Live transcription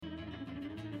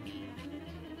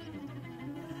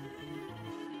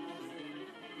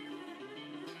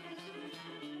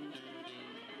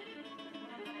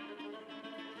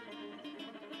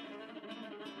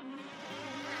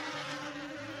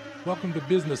Welcome to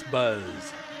Business Buzz.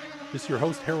 This is your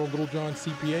host, Harold Littlejohn,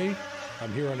 CPA.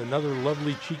 I'm here on another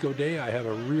lovely Chico day. I have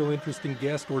a real interesting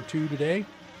guest or two today,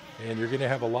 and you're going to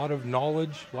have a lot of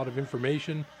knowledge, a lot of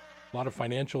information, a lot of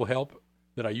financial help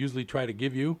that I usually try to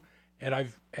give you. And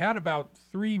I've had about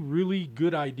 3 really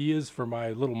good ideas for my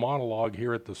little monologue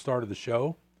here at the start of the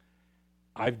show.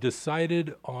 I've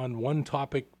decided on one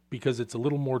topic because it's a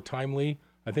little more timely.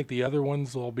 I think the other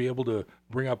ones I'll be able to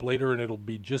bring up later and it'll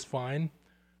be just fine.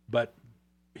 But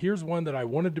here's one that I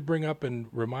wanted to bring up and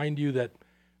remind you that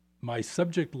my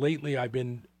subject lately, I've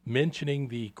been mentioning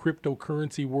the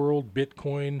cryptocurrency world,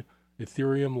 Bitcoin,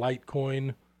 Ethereum,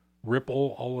 Litecoin,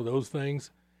 Ripple, all of those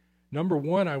things. Number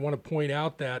one, I want to point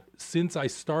out that since I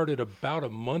started about a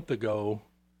month ago,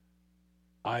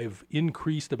 I've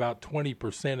increased about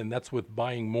 20%, and that's with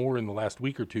buying more in the last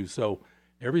week or two. So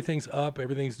everything's up,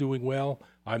 everything's doing well.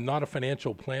 I'm not a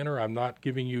financial planner. I'm not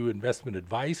giving you investment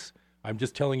advice. I'm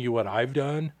just telling you what I've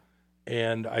done,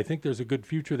 and I think there's a good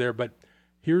future there. But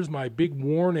here's my big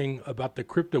warning about the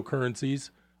cryptocurrencies.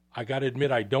 I got to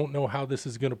admit, I don't know how this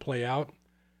is going to play out,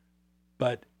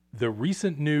 but the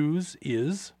recent news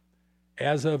is,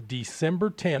 as of December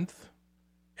 10th,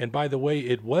 and by the way,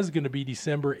 it was going to be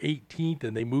December 18th,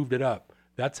 and they moved it up.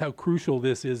 That's how crucial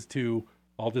this is to,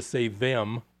 I'll just say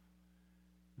them.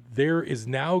 There is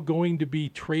now going to be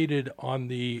traded on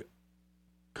the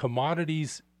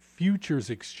commodities futures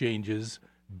exchanges,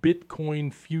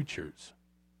 Bitcoin futures.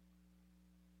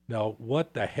 Now,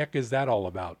 what the heck is that all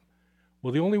about?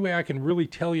 Well, the only way I can really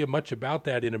tell you much about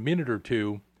that in a minute or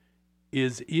two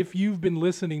is if you've been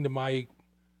listening to my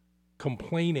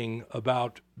complaining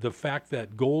about the fact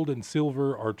that gold and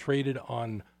silver are traded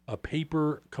on a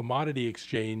paper commodity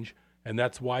exchange, and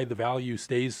that's why the value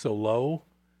stays so low,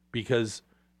 because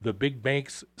the big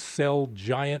banks sell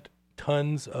giant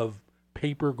tons of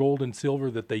paper gold and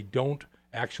silver that they don't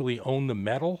actually own the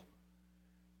metal.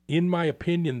 In my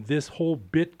opinion, this whole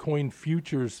Bitcoin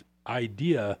futures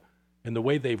idea and the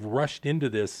way they've rushed into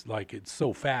this, like it's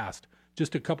so fast.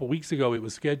 Just a couple weeks ago, it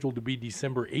was scheduled to be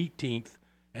December 18th.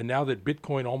 And now that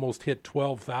Bitcoin almost hit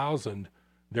 12,000,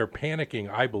 they're panicking,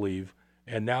 I believe.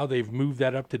 And now they've moved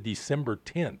that up to December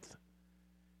 10th.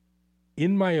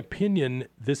 In my opinion,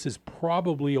 this is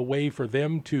probably a way for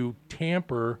them to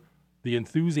tamper the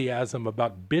enthusiasm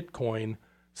about Bitcoin.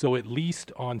 So at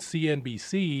least on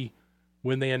CNBC,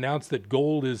 when they announce that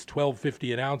gold is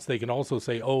 $12.50 an ounce, they can also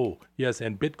say, oh, yes,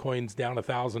 and Bitcoin's down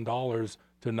 $1,000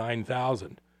 to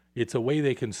 $9,000. It's a way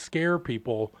they can scare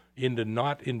people into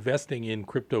not investing in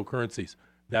cryptocurrencies.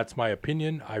 That's my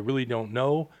opinion. I really don't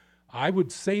know. I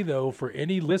would say, though, for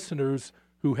any listeners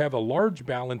who have a large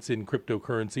balance in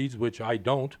cryptocurrencies, which I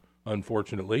don't,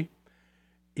 unfortunately,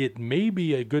 it may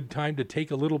be a good time to take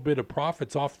a little bit of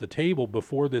profits off the table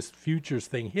before this futures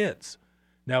thing hits.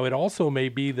 Now, it also may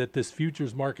be that this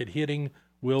futures market hitting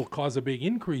will cause a big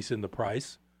increase in the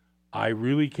price. I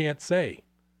really can't say.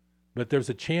 But there's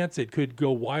a chance it could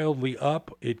go wildly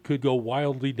up, it could go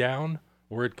wildly down,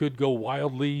 or it could go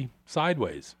wildly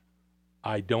sideways.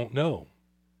 I don't know.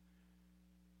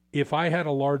 If I had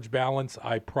a large balance,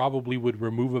 I probably would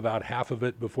remove about half of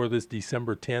it before this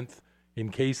December 10th, in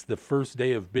case the first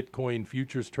day of Bitcoin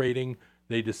futures trading,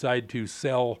 they decide to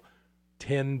sell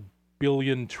 10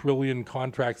 billion trillion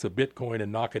contracts of Bitcoin and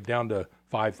knock it down to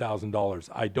 $5,000.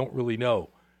 I don't really know,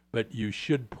 but you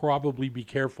should probably be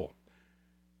careful.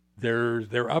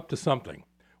 They're up to something.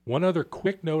 One other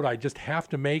quick note I just have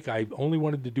to make. I only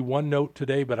wanted to do one note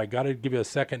today, but I got to give you a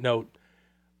second note.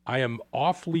 I am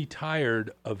awfully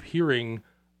tired of hearing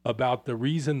about the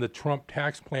reason the Trump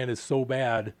tax plan is so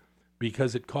bad,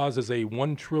 because it causes a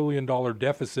 $1 trillion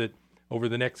deficit over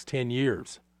the next 10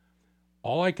 years.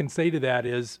 All I can say to that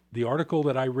is the article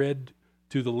that I read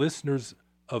to the listeners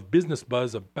of Business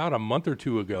Buzz about a month or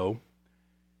two ago,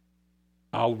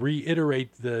 I'll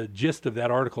reiterate the gist of that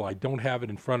article. I don't have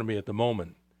it in front of me at the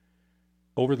moment.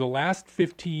 Over the last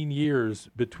 15 years,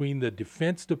 between the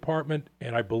Defense Department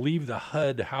and I believe the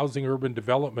HUD, Housing Urban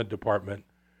Development Department,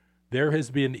 there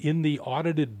has been in the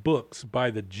audited books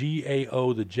by the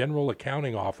GAO, the General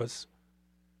Accounting Office,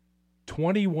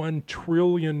 $21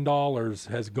 trillion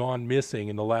has gone missing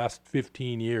in the last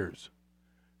 15 years.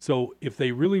 So if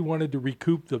they really wanted to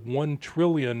recoup the $1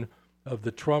 trillion of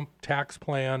the Trump tax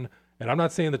plan, and I'm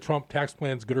not saying the Trump tax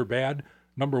plan is good or bad.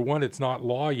 Number one, it's not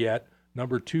law yet.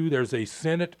 Number two, there's a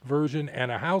Senate version and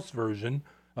a House version,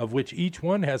 of which each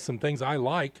one has some things I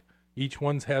like. Each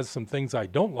one has some things I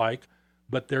don't like,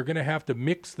 but they're going to have to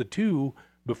mix the two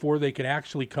before they can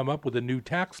actually come up with a new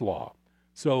tax law.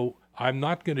 So I'm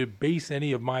not going to base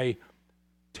any of my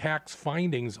tax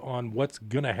findings on what's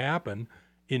going to happen.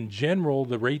 in general,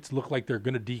 the rates look like they're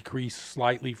going to decrease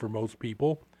slightly for most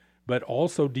people, but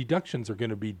also deductions are going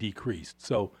to be decreased.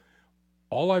 So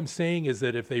all I'm saying is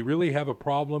that if they really have a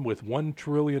problem with $1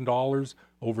 trillion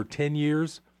over 10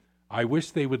 years, I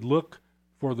wish they would look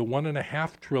for the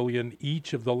 $1.5 trillion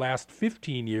each of the last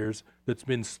 15 years that's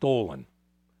been stolen.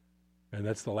 And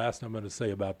that's the last I'm going to say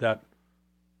about that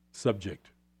subject.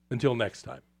 Until next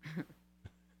time.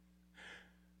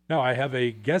 Now, I have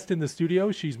a guest in the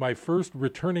studio. She's my first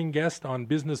returning guest on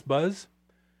Business Buzz.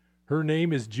 Her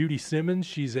name is Judy Simmons.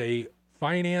 She's a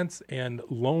finance and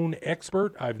loan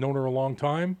expert. I've known her a long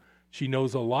time. She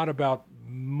knows a lot about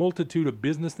multitude of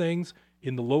business things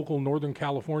in the local Northern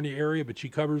California area, but she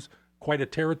covers quite a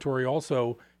territory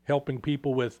also, helping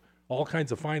people with all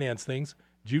kinds of finance things.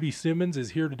 Judy Simmons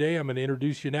is here today. I'm going to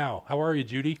introduce you now. How are you,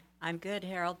 Judy? I'm good,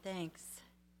 Harold. Thanks.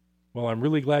 Well, I'm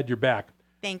really glad you're back.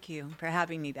 Thank you for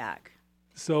having me back.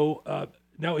 So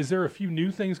now, is there a few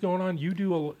new things going on?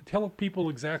 Tell people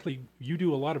exactly, you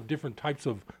do a lot of different types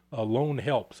of loan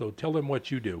help. So tell them what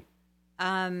you do.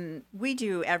 We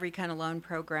do every kind of loan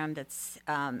program that's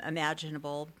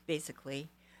imaginable, basically.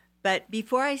 But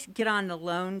before I get on the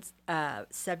loans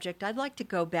subject, I'd like to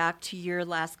go back to your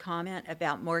last comment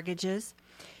about mortgages,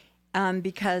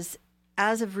 because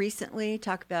as of recently,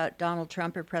 talk about Donald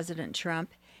Trump or President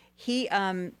Trump, he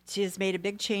has made a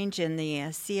big change in the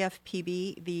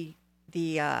CFPB,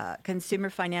 the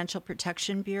Consumer Financial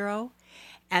Protection Bureau,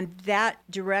 and that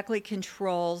directly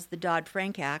controls the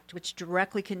Dodd-Frank Act, which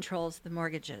directly controls the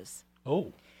mortgages.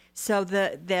 Oh. So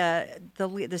the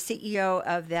CEO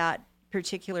of that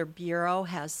particular bureau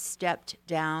has stepped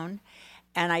down,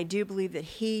 and I do believe that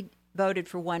he voted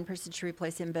for one person to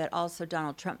replace him, but also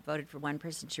Donald Trump voted for one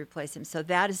person to replace him. So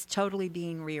that is totally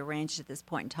being rearranged at this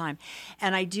point in time.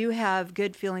 And I do have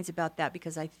good feelings about that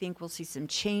because I think we'll see some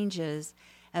changes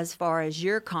as far as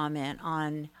your comment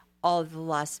on all of the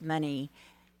lost money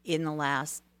in the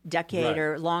last decade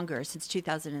or longer, since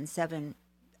 2007,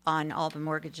 on all the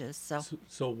mortgages.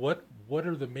 So what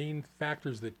are the main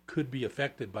factors that could be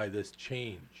affected by this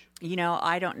change?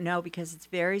 I don't know because it's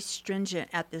very stringent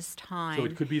at this time. So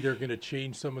it could be they're going to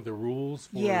change some of the rules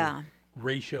for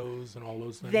ratios and all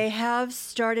those things? They have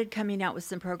started coming out with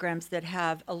some programs that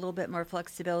have a little bit more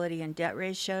flexibility in debt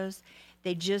ratios.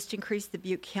 They just increased the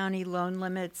Butte County loan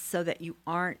limits so that you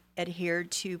aren't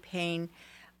adhered to paying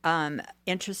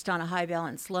interest on a high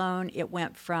balance loan. It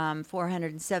went from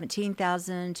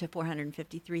 $417,000 to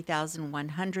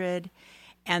 $453,100,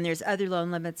 and there's other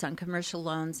loan limits on commercial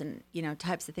loans and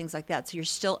types of things like that. So you're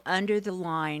still under the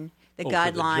line, the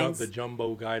guidelines, the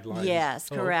jumbo guidelines. Yes,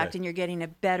 correct, okay. And you're getting a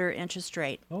better interest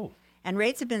rate. Oh, and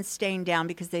rates have been staying down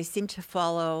because they seem to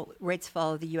follow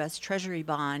the U.S. Treasury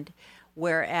bond.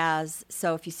 Whereas,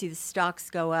 so if you see the stocks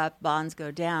go up, bonds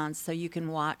go down, so you can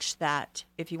watch that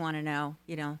if you want to know,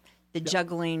 the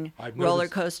juggling roller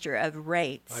coaster of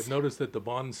rates. I've noticed that the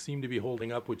bonds seem to be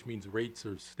holding up, which means rates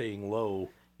are staying low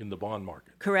in the bond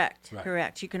market. Correct.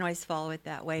 You can always follow it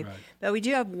that way. Right. But we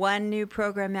do have one new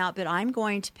program out, but I'm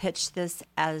going to pitch this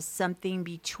as something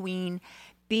between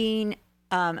being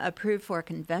approved for a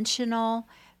conventional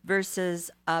versus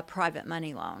a private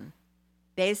money loan,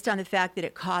 based on the fact that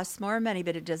it costs more money,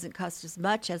 but it doesn't cost as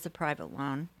much as a private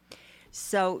loan.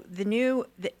 So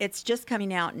it's just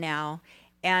coming out now,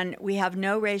 and we have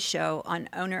no ratio on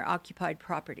owner-occupied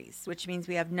properties, which means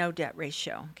we have no debt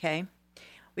ratio, okay?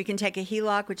 We can take a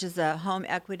HELOC, which is a home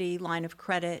equity line of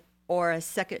credit, or a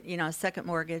second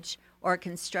mortgage, or a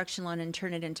construction loan, and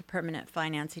turn it into permanent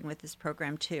financing with this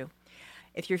program too.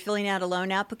 If you're filling out a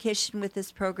loan application with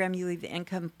this program, you leave the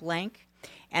income blank,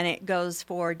 and it goes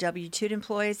for W-2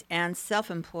 employees and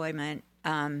self-employment,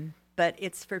 but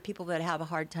it's for people that have a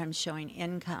hard time showing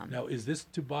income. Now, is this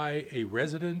to buy a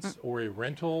residence or a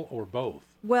rental or both?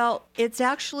 Well, it's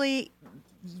actually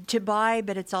to buy,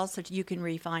 but it's also you can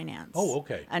refinance. Oh,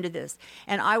 okay. Under this,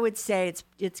 and I would say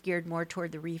it's geared more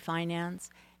toward the refinance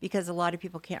because a lot of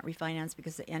people can't refinance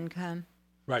because of income.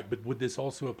 Right, but would this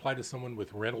also apply to someone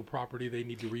with rental property they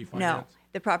need to refinance? No,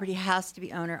 the property has to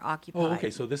be owner-occupied. Oh,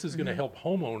 okay, so this is going to help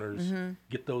homeowners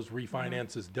get those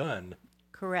refinances done.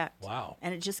 Correct. Wow.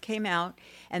 And it just came out.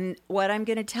 And what I'm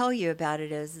going to tell you about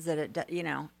it is that,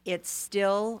 it's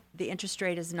still, the interest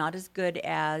rate is not as good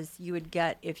as you would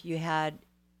get if you had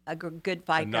a good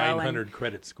FICO. A 900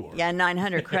 credit score. Yeah,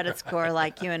 900 credit score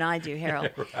like you and I do,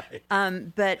 Harold. Right.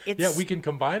 But it's... Yeah, we can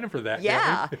combine them for that.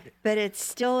 Yeah, but it's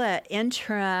still an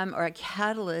interim or a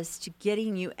catalyst to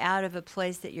getting you out of a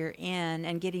place that you're in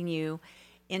and getting you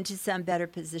into some better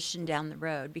position down the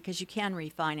road because you can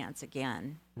refinance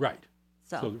again. Right.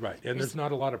 So right. And there's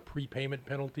not a lot of prepayment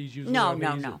penalties usually No. on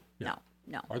these?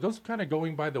 no. Are those kind of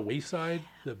going by the wayside,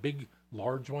 the big,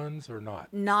 large ones, or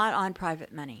not? Not on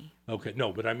private money. Okay,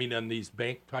 no, but I mean on these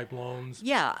bank-type loans?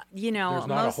 Yeah, There's not a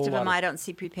most whole of them, lot of- I don't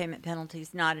see prepayment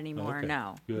penalties, not anymore, Okay,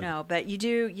 no. good. No, but you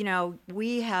do,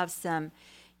 we have some,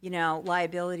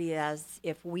 liability as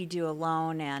if we do a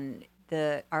loan and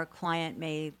our client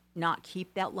may not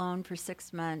keep that loan for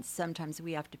 6 months. Sometimes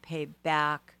we have to pay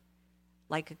back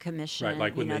like a commission, Right,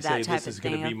 like when they that say type this of is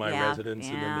going to thing. be my Yeah, residence,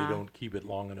 and then yeah. they don't keep it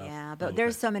long enough. Yeah, but Okay.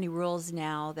 there's so many rules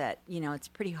now that, it's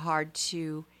pretty hard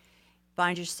to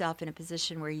find yourself in a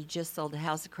position where you just sold a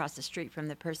house across the street from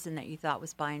the person that you thought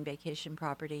was buying vacation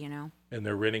property, And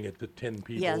they're renting it to 10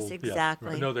 people. Yes, Yeah, exactly.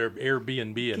 right. No, they're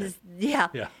Airbnb in it. Yeah,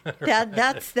 Yeah.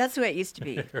 that's the way it used to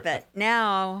be. But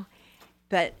now,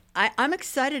 I'm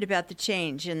excited about the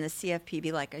change in the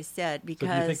CFPB, like I said, So because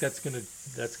do you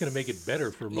think that's gonna make it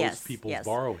better for most Yes, people's yes.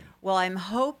 borrowing? Well, I'm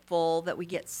hopeful that we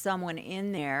get someone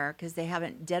in there because they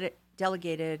haven't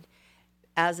delegated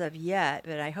as of yet,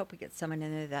 but I hope we get someone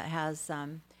in there that has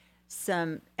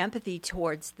some empathy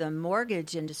towards the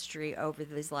mortgage industry over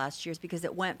these last years because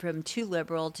it went from too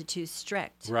liberal to too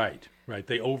strict. Right.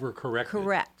 They overcorrected.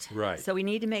 Correct. Right. So we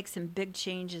need to make some big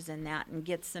changes in that and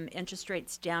get some interest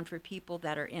rates down for people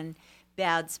that are in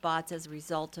bad spots as a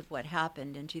result of what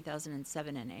happened in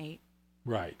 2007 and 8.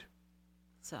 Right.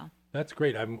 So That's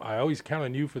great. I always count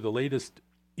on you for the latest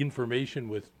information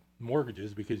with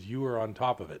mortgages because you are on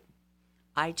top of it.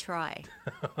 I try.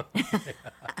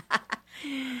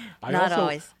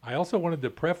 I also wanted to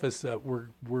preface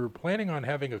we're planning on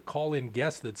having a call-in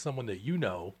guest that's someone that you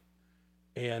know,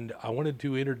 and I wanted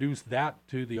to introduce that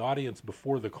to the audience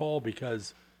before the call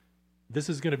because this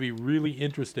is going to be really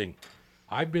interesting.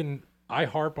 I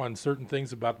harp on certain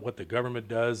things about what the government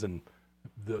does and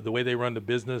the way they run the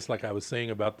business, like I was saying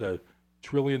about the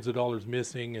trillions of dollars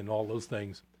missing and all those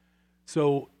things.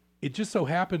 So it just so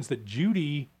happens that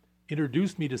Judy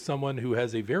introduced me to someone who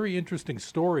has a very interesting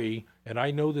story, and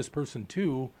I know this person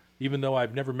too, even though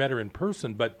I've never met her in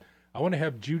person, but I want to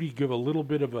have Judy give a little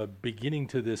bit of a beginning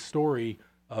to this story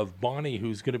of Bonnie,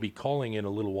 who's going to be calling in a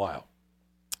little while.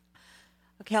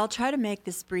 Okay, I'll try to make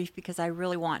this brief because I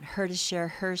really want her to share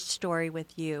her story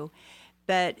with you.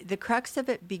 But the crux of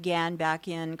it began back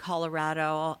in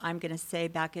Colorado, I'm going to say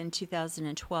back in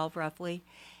 2012 roughly.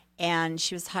 And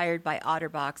she was hired by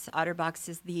OtterBox. OtterBox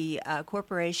is the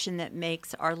corporation that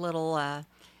makes our little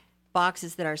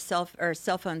boxes that our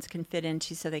cell phones can fit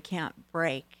into so they can't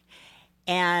break.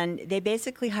 And they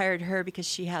basically hired her because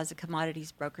she has a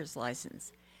commodities broker's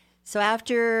license. So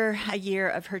after a year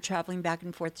of her traveling back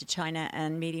and forth to China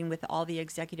and meeting with all the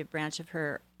executive branch of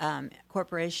her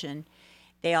corporation,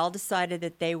 they all decided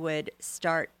that they would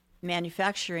start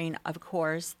manufacturing, of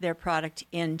course, their product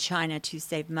in China to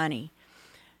save money.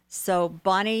 So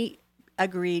Bonnie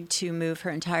agreed to move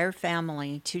her entire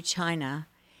family to China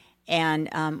and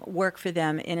work for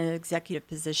them in an executive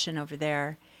position over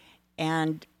there.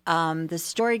 And the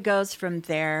story goes from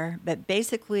there. But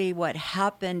basically what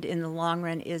happened in the long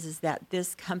run is that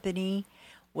this company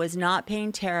was not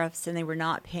paying tariffs and they were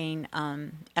not paying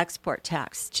export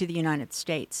tax to the United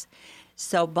States.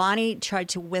 So Bonnie tried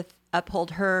to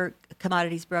uphold her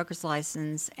commodities broker's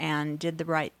license and did the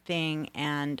right thing,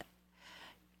 and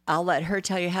I'll let her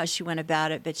tell you how she went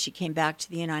about it, but she came back to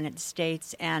the United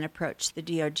States and approached the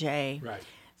DOJ. Right.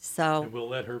 So And we'll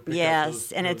let her pick up yes,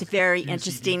 those, and it's those very juicy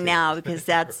interesting details. now because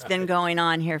that's been going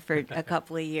on here for a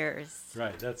couple of years.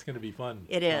 Right, that's going to be fun.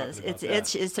 It is. talking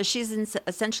about It's so she's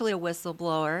essentially a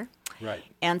whistleblower. that. Right.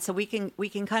 And so we can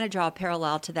kind of draw a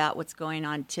parallel to that, what's going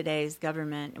on in today's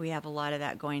government. We have a lot of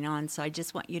that going on. So I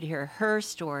just want you to hear her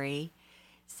story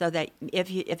so that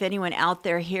if anyone out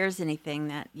there hears anything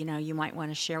that, you might want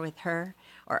to share with her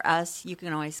or us, you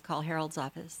can always call Harold's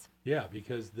office. Yeah,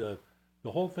 because the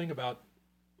whole thing about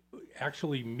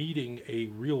actually meeting a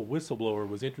real whistleblower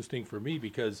was interesting for me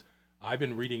because I've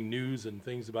been reading news and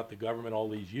things about the government all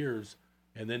these years,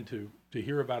 and then to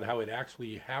hear about how it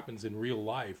actually happens in real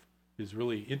life is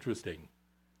really interesting.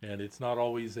 And it's not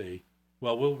always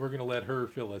we're going to let her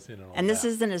fill us in on all And this that.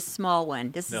 isn't a small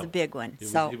one. This is No. a big one. It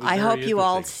was So I very hope you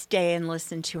all interesting. stay and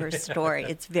listen to her story.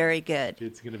 It's very good.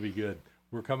 It's going to be good.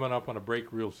 We're coming up on a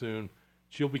break real soon.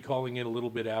 She'll be calling in a little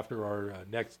bit after our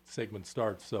next segment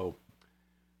starts. So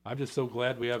I'm just so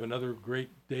glad we have another great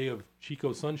day of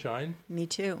Chico sunshine. Me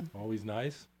too. Always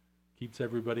nice. Keeps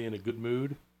everybody in a good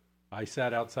mood. I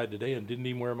sat outside today and didn't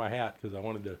even wear my hat because I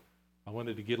wanted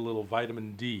to get a little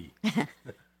vitamin D.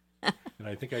 And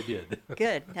I think I did.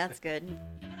 Good. That's good.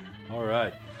 All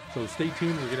right. So stay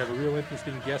tuned. We're going to have a real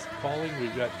interesting guest calling.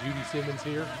 We've got Judy Simmons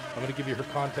here. I'm going to give you her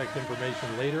contact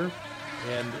information later.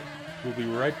 And we'll be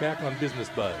right back on Business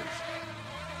Buzz.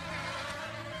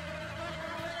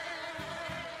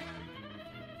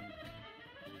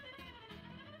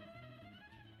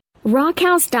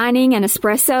 Rockhouse Dining and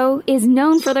Espresso is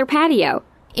known for their patio.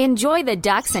 Enjoy the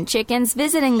ducks and chickens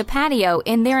visiting the patio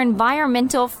in their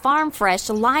environmental, farm-fresh,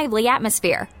 lively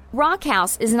atmosphere.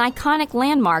 Rockhouse is an iconic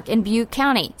landmark in Butte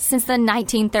County since the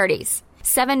 1930s.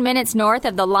 7 minutes north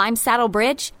of the Lime Saddle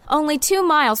Bridge, only 2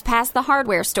 miles past the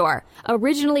hardware store.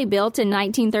 Originally built in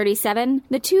 1937,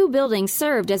 the 2 buildings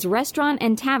served as restaurant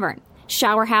and tavern,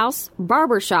 shower house,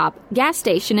 barber shop, gas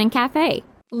station, and cafe.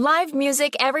 Live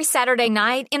music every Saturday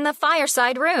night in the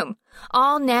Fireside Room.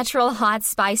 All natural hot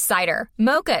spice cider,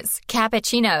 mochas,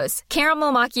 cappuccinos,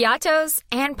 caramel macchiatos,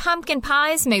 and pumpkin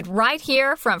pies made right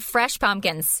here from fresh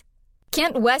pumpkins.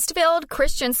 Kent Westfield,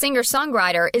 Christian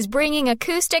singer-songwriter, is bringing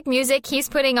acoustic music he's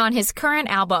putting on his current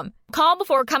album. Call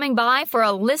before coming by for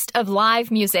a list of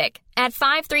live music at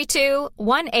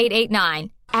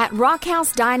 532-1889 at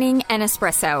Rockhouse Dining and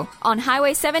Espresso on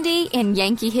Highway 70 in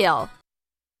Yankee Hill.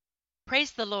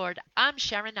 Praise the Lord. I'm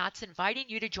Sharon Knotts, inviting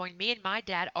you to join me and my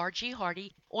dad, R.G.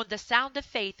 Hardy, on The Sound of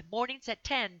Faith, mornings at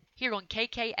 10 here on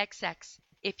KKXX.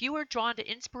 If you are drawn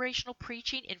to inspirational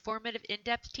preaching, informative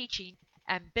in-depth teaching,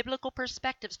 and biblical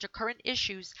perspectives to current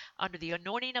issues under the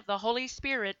anointing of the Holy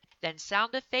Spirit, then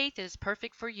Sound of Faith is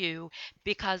perfect for you,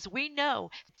 because we know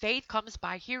faith comes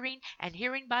by hearing and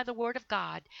hearing by the Word of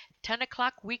God. 10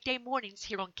 o'clock weekday mornings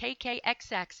here on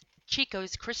KKXX,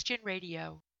 Chico's Christian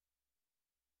Radio.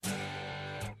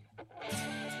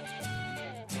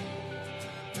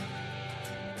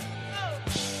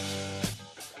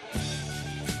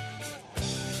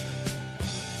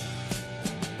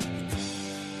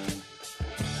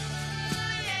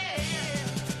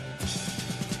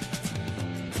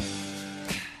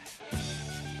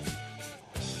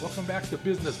 Welcome back to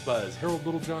Business Buzz. Harold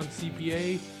Littlejohn,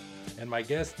 CPA, and my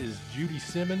guest is Judy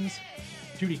Simmons.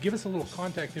 Judy, give us a little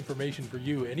contact information for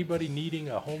you. Anybody needing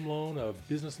a home loan, a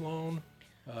business loan,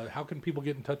 how can people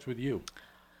get in touch with you?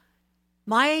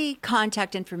 My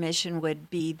contact information would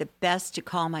be the best to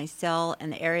call my cell,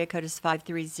 and the area code is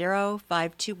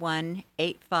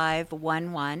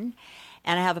 530-521-8511.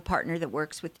 And I have a partner that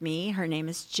works with me. Her name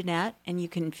is Jeanette, and you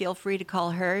can feel free to call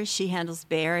her. She handles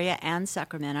Bay Area and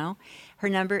Sacramento. Her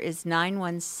number is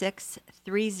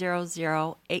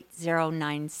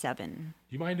 916-300-8097. Do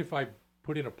you mind if I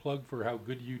put in a plug for how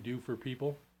good you do for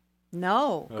people?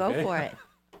 No, Okay. Go for it.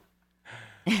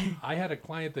 I had a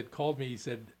client that called me. He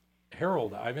said,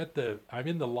 Harold, I'm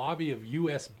in the lobby of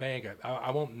U.S. Bank. I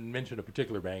won't mention a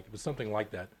particular bank. It was something like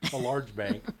that, a large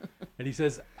bank. And he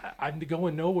says, I'm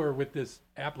going nowhere with this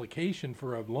application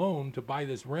for a loan to buy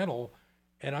this rental.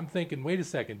 And I'm thinking, wait a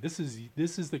second, this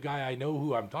is the guy I know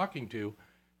who I'm talking to.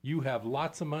 You have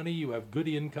lots of money. You have good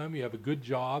income. You have a good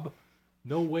job.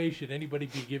 No way should anybody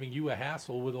be giving you a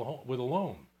hassle with a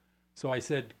loan. So I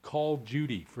said, call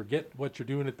Judy. Forget what you're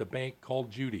doing at the bank. Call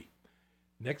Judy.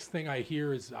 Next thing I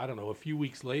hear is, I don't know, a few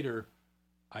weeks later,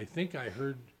 I think I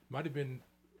heard, might have been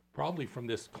probably from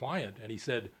this client, and he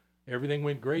said, everything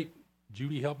went great.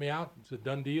 Judy helped me out. It's a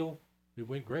done deal. It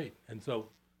went great. And so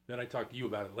then I talked to you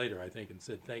about it later, I think, and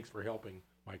said, thanks for helping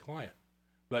my client.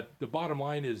 But the bottom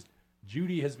line is,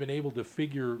 Judy has been able to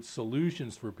figure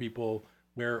solutions for people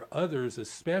where others,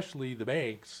 especially the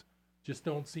banks, just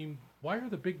don't seem, why are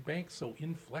the big banks so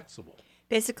inflexible?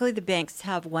 Basically, the banks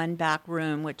have one back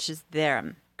room, which is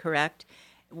them, correct?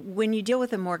 When you deal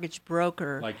with a mortgage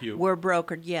broker, Like you. We're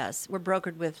brokered, yes. We're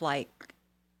brokered with, like,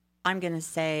 I'm going to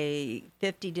say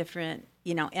 50 different,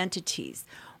 entities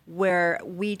where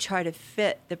we try to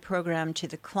fit the program to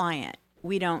the client.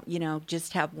 We don't,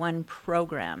 just have one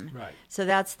program. Right. So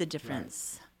that's the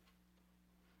difference.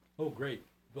 Right. Oh, great.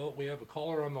 Well, we have a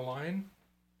caller on the line.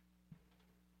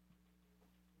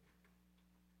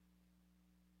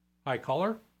 Hi,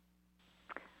 caller.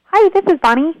 Hi, this is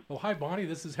Bonnie. Oh, hi, Bonnie.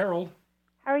 This is Harold.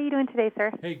 How are you doing today,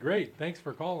 sir? Hey, great. Thanks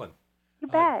for calling. You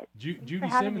bet. Judy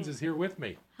having Simmons me. is here with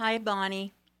me. Hi,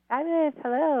 Bonnie. Fabulous.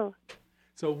 Hello.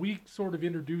 So we sort of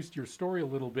introduced your story a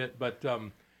little bit, but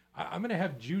I'm going to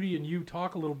have Judy and you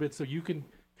talk a little bit so you can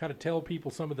kind of tell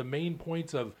people some of the main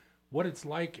points of what it's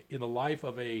like in the life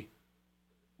of a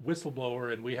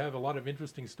whistleblower, and we have a lot of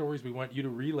interesting stories we want you to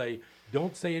relay.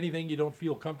 Don't say anything you don't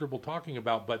feel comfortable talking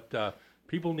about, but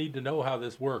people need to know how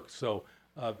this works. So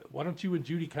why don't you and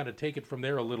Judy kind of take it from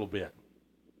there a little bit?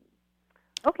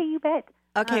 Okay, you bet.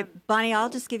 Okay, Bonnie,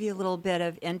 I'll just give you a little bit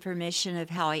of information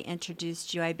of how I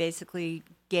introduced you. I basically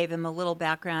gave him a little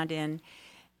background in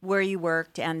where you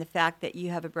worked and the fact that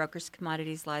you have a broker's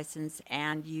commodities license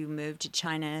and you moved to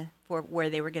China for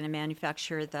where they were going to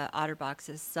manufacture the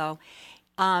OtterBoxes. So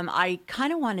I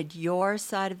kind of wanted your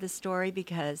side of the story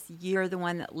because you're the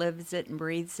one that lives it and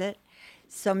breathes it.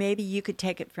 So maybe you could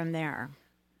take it from there.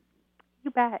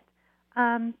 You bet.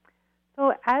 So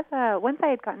So once I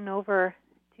had gotten over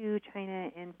to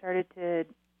China and started to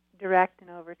direct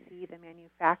and oversee the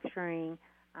manufacturing,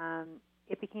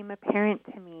 it became apparent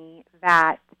to me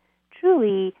that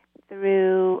truly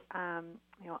through,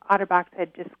 OtterBox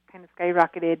had just kind of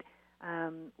skyrocketed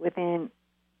within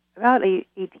about an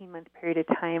 18-month period of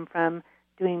time from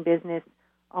doing business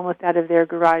almost out of their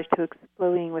garage to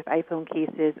exploding with iPhone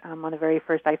cases on the very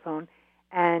first iPhone,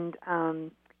 and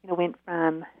went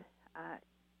from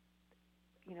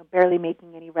barely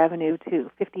making any revenue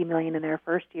to $50 million in their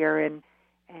first year and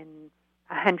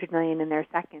 $100 million in their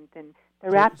second, and the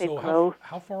rapid growth.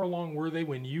 How far along were they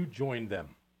when you joined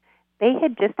them? They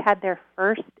had just had their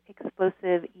first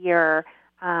explosive year,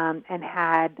 and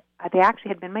they actually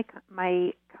had been my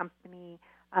company,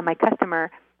 my customer,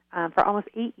 for almost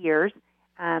 8 years.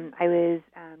 I was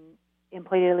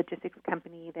employed at a logistics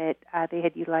company that they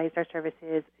had utilized our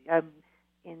services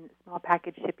in small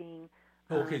package shipping.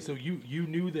 Okay, so you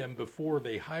knew them before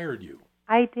they hired you.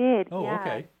 I did. Oh, yeah.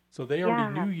 Okay. So they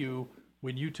already knew you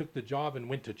when you took the job and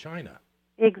went to China.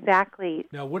 Exactly.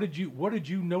 Now, what did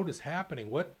you notice happening?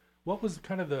 What was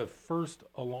kind of the first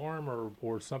alarm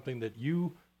or something that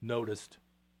you noticed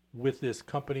with this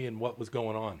company and what was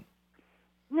going on?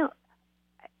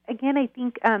 Again, I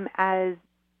think as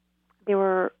they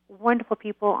were wonderful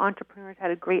people, entrepreneurs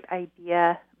had a great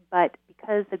idea, but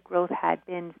because the growth had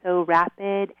been so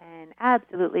rapid and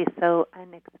absolutely so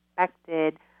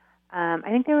unexpected, I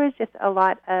think there was just a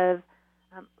lot of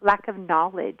lack of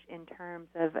knowledge in terms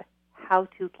of how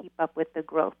to keep up with the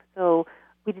growth. So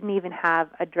we didn't even have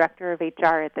a director of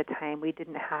HR at the time. We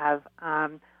didn't have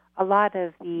a lot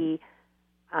of the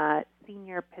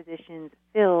senior positions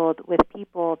filled with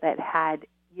people that had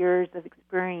years of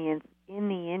experience in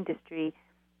the industry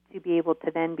to be able to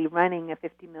then be running a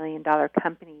 $50 million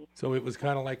company. So it was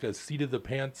kind of like a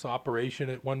seat-of-the-pants operation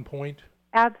at one point?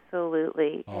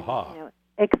 Absolutely. Uh-huh. And,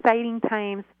 exciting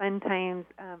times, fun times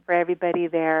for everybody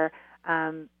there,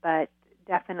 but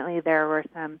definitely there were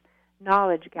some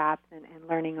knowledge gaps and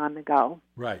learning on the go.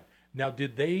 Right. Now,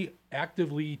 did they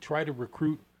actively try to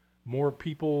recruit more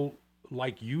people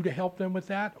like you to help them with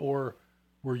that, or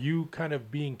were you kind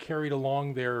of being carried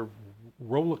along their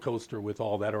roller coaster with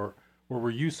all that, or were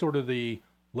you sort of the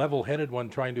level-headed one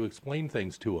trying to explain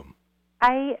things to them?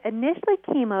 I initially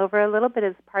came over a little bit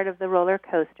as part of the roller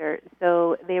coaster.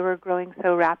 So they were growing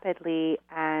so rapidly,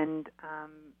 and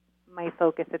my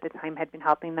focus at the time had been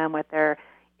helping them with their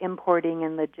importing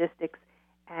and logistics,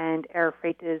 and air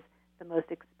freight is the most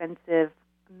expensive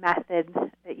method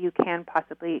that you can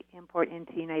possibly import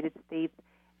into the United States,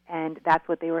 and that's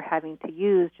what they were having to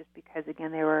use just because,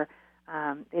 again, they were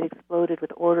it exploded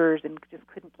with orders and just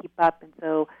couldn't keep up, and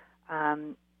so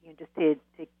just to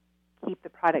keep the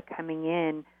product coming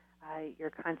in, you're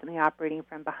constantly operating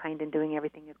from behind and doing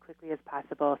everything as quickly as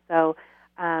possible. So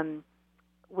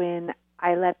when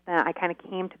I let them, I kind of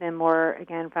came to them more,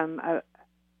 again, from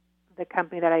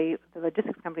the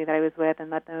logistics company that I was with, and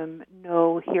let them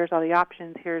know, here's all the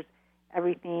options, here's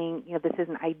everything, this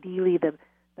isn't ideally the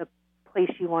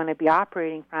place you want to be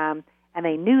operating from. And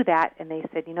they knew that, and they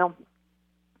said,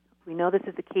 we know this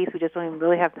is the case, we just don't even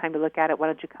really have time to look at it, why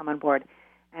don't you come on board?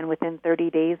 And within 30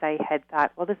 days, I had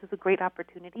thought, well, this is a great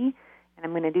opportunity, and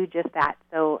I'm going to do just that.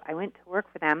 So I went to work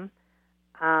for them,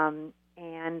 and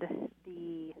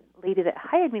the lady that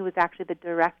hired me was actually the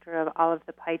director of all of the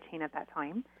supply chain at that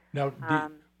time. Now,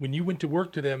 when you went to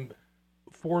work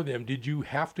for them, did you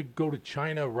have to go to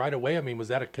China right away? I mean, was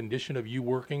that a condition of you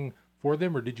working for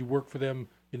them, or did you work for them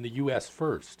in the U.S.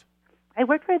 first? I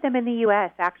worked for them in the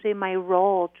U.S. Actually, my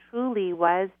role truly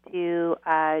was to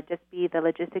just be the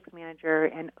logistics manager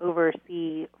and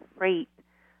oversee freight,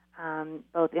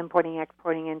 both importing,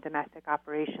 exporting, and domestic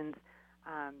operations.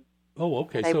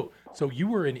 Okay. So you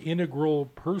were an integral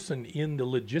person in the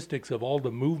logistics of all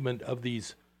the movement of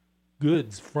these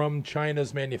goods from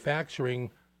China's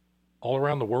manufacturing all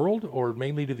around the world, or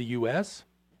mainly to the U.S.?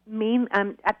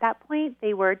 At that point,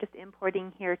 they were just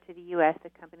importing here to the U.S. The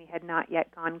company had not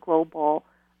yet gone global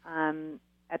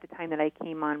at the time that I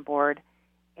came on board,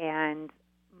 and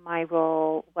my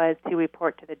role was to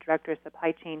report to the director of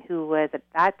supply chain, who was at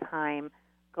that time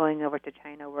going over to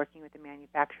China, working with the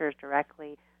manufacturers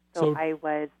directly. So I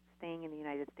was staying in the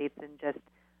United States and just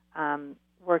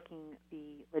working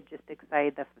the logistics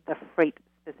side, the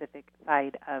freight-specific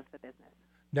side of the business.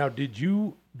 Now, did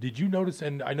you notice,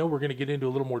 and I know we're going to get into a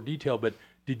little more detail, but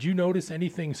did you notice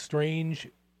anything strange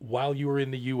while you were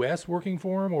in the U.S. working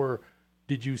for them, or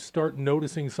did you start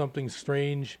noticing something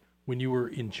strange when you were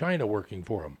in China working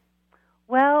for them?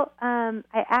 Well, I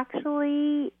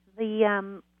actually,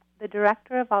 the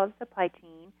director of all the supply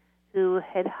chain who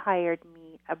had hired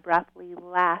me abruptly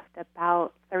left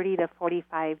about 30 to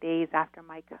 45 days after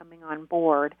my coming on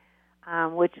board,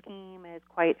 which came as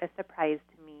quite a surprise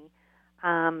to me.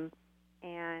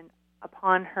 And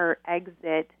upon her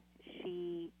exit,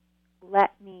 she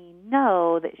let me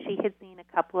know that she had seen a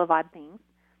couple of odd things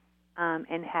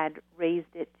and had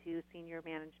raised it to senior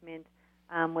management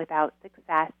without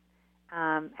success,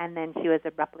 and then she was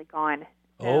abruptly gone.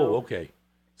 So okay.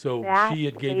 So she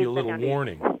had gave laid you a little the foundation.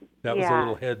 warning. That was a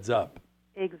little heads up.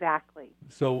 Exactly.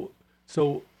 So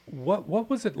what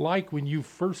was it like when you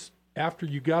first, after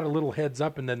you got a little heads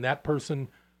up and then that person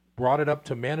brought it up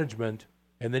to management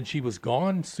and then she was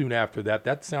gone soon after that?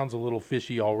 That sounds a little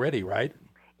fishy already, right?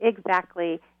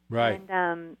 Exactly. Right.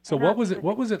 And, so what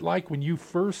was it like when you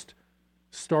first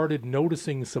started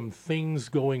noticing some things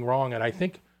going wrong? And I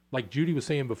think, like Judy was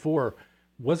saying before,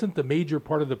 wasn't the major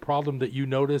part of the problem that you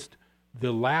noticed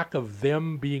the lack of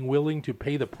them being willing to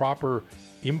pay the proper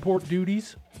import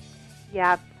duties?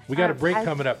 Yeah. We got a break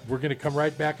coming up. We're going to come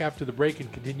right back after the break and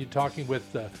continue talking with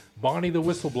Bonnie the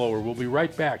whistleblower. We'll be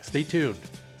right back. Stay tuned.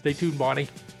 Stay tuned, Bonnie.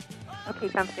 Okay,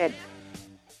 sounds good.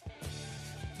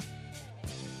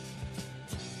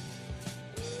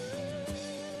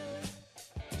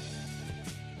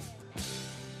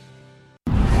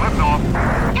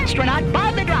 Astronaut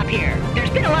Bob the Drop here. There's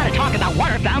been a lot of talk about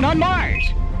water found on Mars.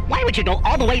 Why would you go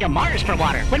all the way to Mars for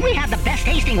water when we have the best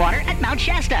tasting water at Mount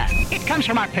Shasta? It comes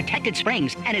from our protected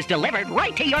springs and is delivered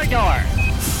right to your door.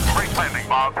 Great landing,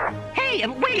 Bob. Hey,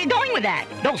 where are you going with that?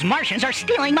 Those Martians are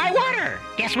stealing my water.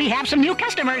 Guess we have some new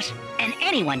customers. And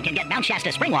anyone can get Mount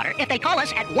Shasta spring water if they call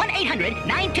us at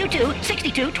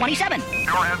 1-800-922-6227.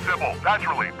 Pure and simple,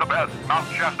 naturally, the best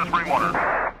Mount Shasta spring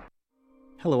water.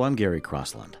 Hello, I'm Gary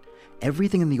Crossland.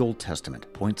 Everything in the Old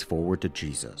Testament points forward to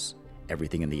Jesus.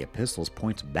 Everything in the epistles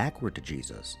points backward to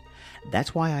Jesus.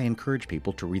 That's why I encourage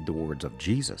people to read the words of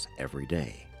Jesus every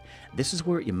day. This is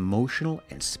where emotional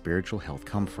and spiritual health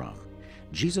come from.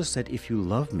 Jesus said, "If you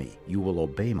love me, you will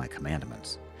obey my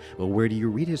commandments." Well, where do you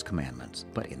read his commandments?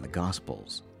 But in the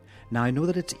Gospels. Now, I know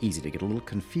that it's easy to get a little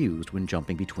confused when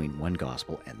jumping between one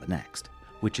Gospel and the next,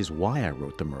 which is why I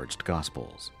wrote the Merged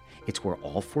Gospels. It's where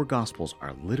all 4 Gospels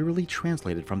are literally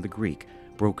translated from the Greek,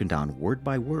 broken down word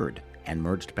by word, and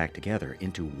merged back together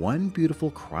into one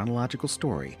beautiful chronological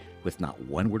story with not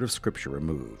one word of Scripture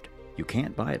removed. You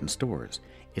can't buy it in stores.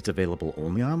 It's available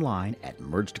only online at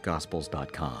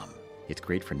mergedgospels.com. It's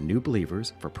great for new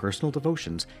believers, for personal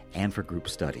devotions, and for group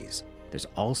studies. There's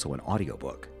also an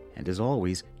audiobook. And as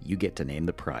always, you get to name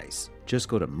the price. Just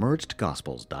go to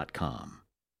mergedgospels.com.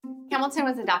 Hamilton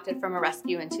was adopted from a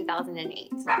rescue in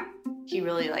 2008. He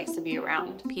really likes to be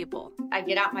around people. I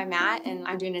get out my mat and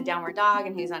I'm doing a downward dog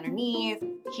and he's underneath.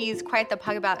 He's quite the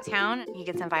pug about town. He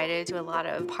gets invited to a lot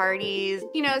of parties.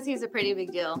 He knows he's a pretty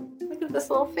big deal. Look at this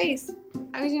little face.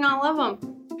 How could you not love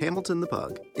him? Hamilton the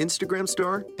Pug, Instagram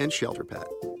star, and Shelter Pet.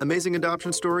 Amazing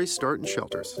adoption stories start in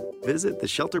shelters. Visit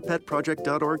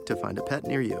theshelterpetproject.org to find a pet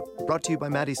near you. Brought to you by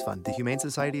Maddie's Fund, the Humane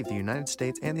Society of the United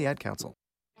States, and the Ad Council.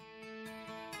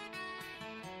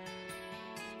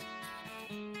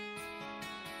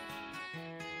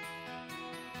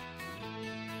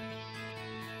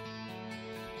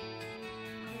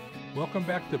 Welcome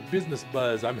back to Business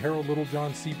Buzz. I'm Harold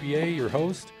Littlejohn, CPA, your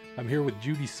host. I'm here with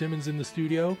Judy Simmons in the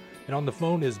studio. And on the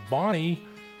phone is Bonnie,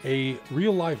 a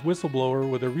real-life whistleblower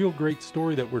with a real great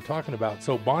story that we're talking about.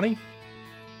 So, Bonnie?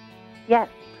 Yes.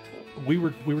 We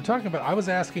were talking about, I was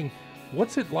asking,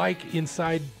 what's it like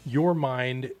inside your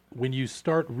mind when you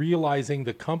start realizing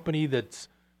the company that's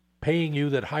paying you,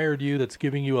 that hired you, that's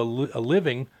giving you a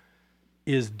living,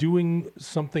 is doing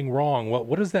something wrong?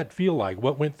 What does that feel like?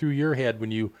 What went through your head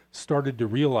when you started to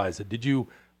realize it? Did you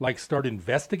start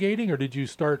investigating, or did you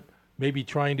start maybe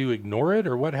trying to ignore it,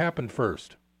 or what happened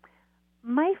first?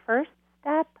 My first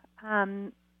step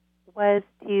was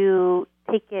to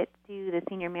take it to the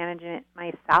senior management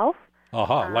myself.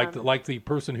 Like the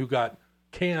person who got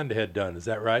canned had done. Is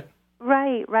that right?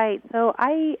 Right. So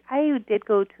I did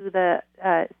go to the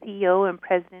CEO and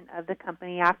president of the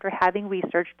company after having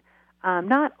researched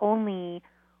not only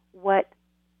what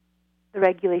the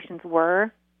regulations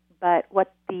were, but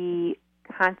what the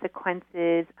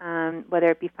consequences,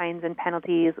 whether it be fines and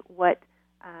penalties, what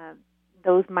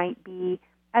those might be,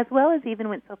 as well as even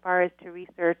went so far as to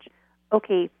research,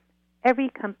 okay, every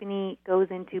company goes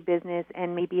into business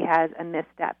and maybe has a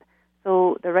misstep.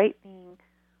 So the right thing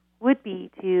would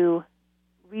be to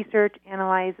research,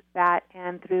 analyze that,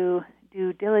 and through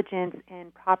due diligence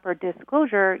and proper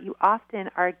disclosure, you often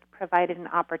are provided an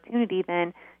opportunity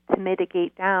then to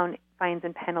mitigate down fines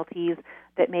and penalties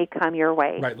that may come your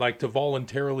way. Right, like to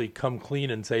voluntarily come clean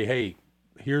and say, hey,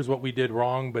 here's what we did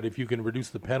wrong, but if you can reduce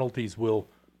the penalties, we'll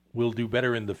do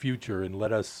better in the future and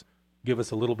give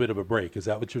us a little bit of a break. Is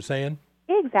that what you're saying?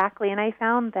 Exactly, and I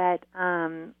found that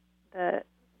the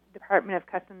Department of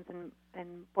Customs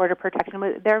and Border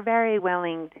Protection, they're very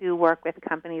willing to work with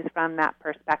companies from that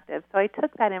perspective. So I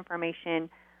took that information,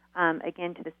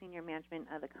 again, to the senior management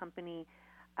of the company.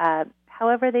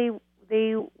 However,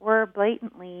 they were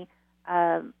blatantly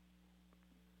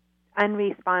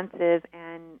unresponsive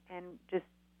and just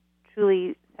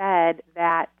truly said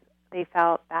that they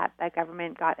felt that the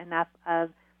government got enough of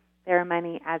their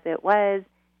money as it was,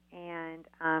 and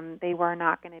they were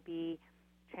not going to be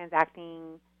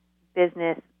transacting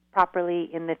business properly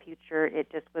in the future. It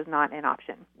just was not an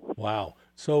option. Wow.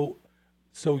 So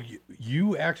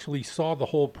you actually saw the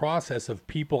whole process of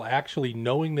people actually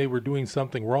knowing they were doing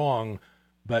something wrong,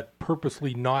 but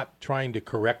purposely not trying to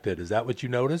correct it. Is that what you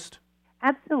noticed?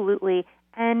 Absolutely.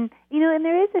 And, and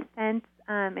there is a sense,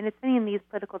 and it's funny in these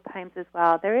political times as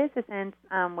well, there is a sense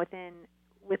with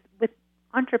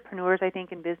entrepreneurs, I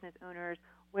think, and business owners,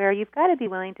 where you've got to be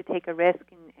willing to take a risk,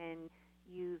 and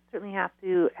you certainly have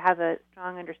to have a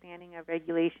strong understanding of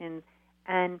regulations.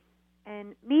 And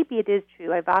maybe it is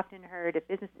true. I've often heard if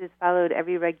businesses followed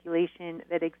every regulation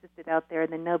that existed out there,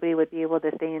 then nobody would be able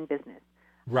to stay in business.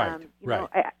 Right, right.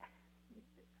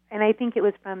 And I think it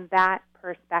was from that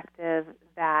perspective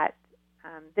that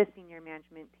this senior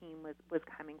management team was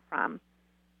coming from.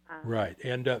 Right,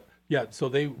 and so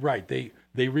they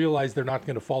realized they're not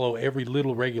going to follow every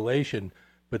little regulation,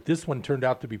 but this one turned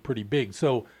out to be pretty big.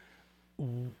 So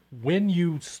what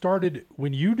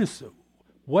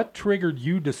triggered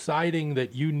you deciding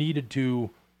that you needed to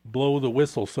blow the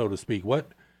whistle, so to speak?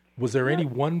 What was there any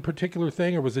one particular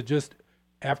thing, or was it just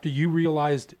after you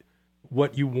realized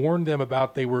what you warned them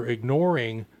about they were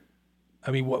ignoring?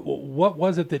 I mean, what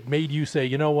was it that made you say,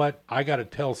 you know what, I got to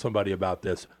tell somebody about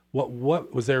this?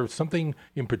 What was there something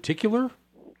in particular?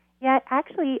 Yeah,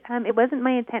 actually, it wasn't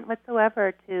my intent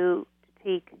whatsoever to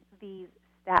take these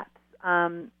steps.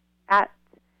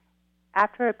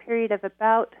 After a period of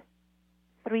about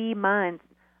 3 months,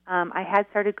 I had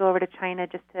started to go over to China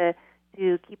just to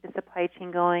keep the supply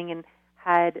chain going, and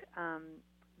had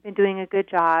been doing a good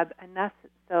job, enough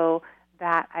so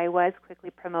that I was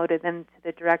quickly promoted then to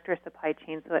the director of supply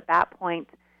chain. So at that point,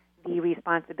 the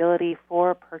responsibility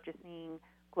for purchasing,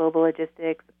 global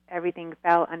logistics, everything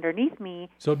fell underneath me.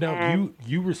 So now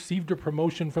you received a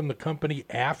promotion from the company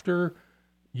after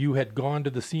you had gone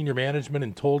to the senior management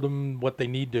and told them what they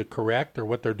need to correct or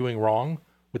what they're doing wrong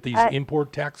with these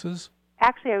import taxes?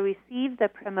 Actually, I received the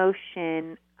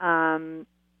promotion,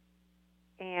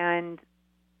 and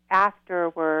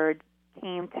afterwards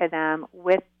came to them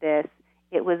with this.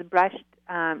 It was brushed.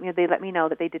 They let me know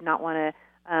that they did not want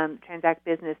to transact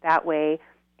business that way,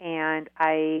 and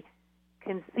I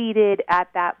conceded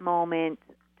at that moment,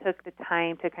 took the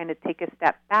time to kind of take a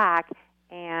step back,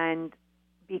 and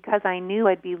because I knew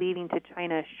I'd be leaving to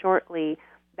China shortly,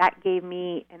 that gave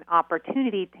me an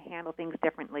opportunity to handle things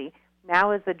differently.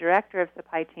 Now, as the director of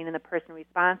supply chain and the person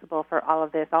responsible for all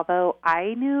of this, although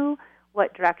I knew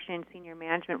what direction senior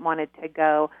management wanted to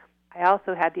go, I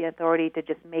also had the authority to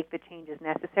just make the changes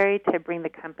necessary to bring the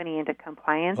company into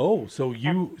compliance. Oh, so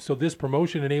this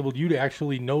promotion enabled you to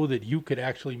actually know that you could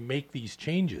actually make these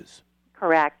changes.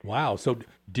 Correct. Wow. So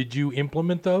did you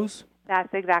implement those?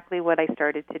 That's exactly what I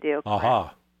started to do.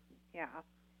 Aha. Yeah.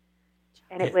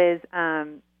 And it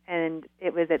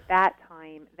was at that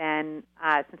time then,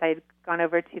 since I had gone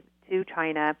over to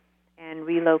China and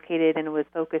relocated and was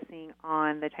focusing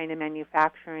on the China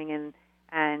manufacturing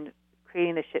and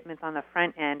creating the shipments on the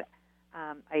front end,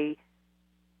 I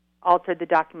altered the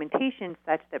documentation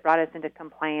such that brought us into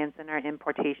compliance, and our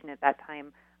importation at that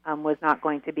time was not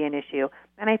going to be an issue.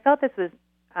 And I felt this was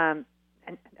a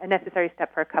necessary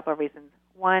step for a couple of reasons.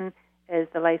 One is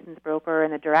the licensed broker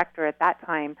and the director at that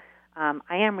time. I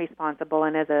am responsible,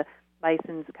 and as a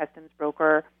licensed customs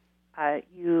broker,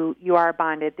 you are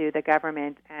bonded through the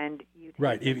government, and you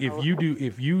right.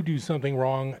 If you do something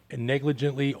wrong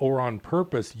negligently or on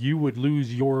purpose, you would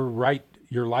lose your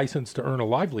license to earn a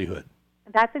livelihood.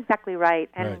 That's exactly right,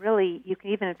 and really, you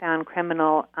can even be found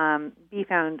criminally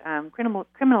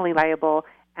liable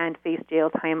and face jail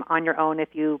time on your own if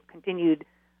you continued,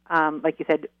 like you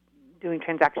said, doing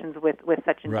transactions with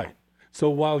such intent. Right.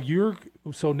 So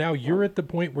now you're at the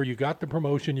point where you got the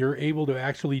promotion, you're able to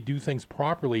actually do things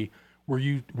properly. Were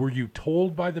you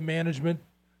told by the management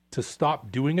to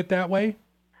stop doing it that way?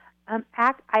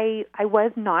 I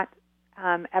was not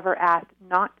ever asked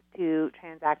not to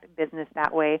transact business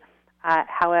that way.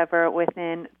 However,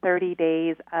 within 30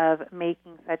 days of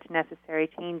making such necessary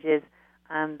changes,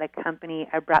 the company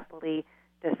abruptly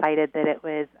decided that it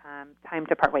was time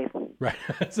to part ways. Right.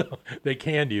 So they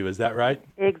canned you, is that right?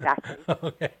 Exactly.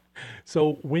 Okay.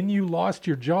 So when you lost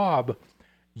your job,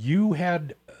 you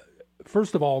had,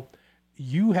 first of all,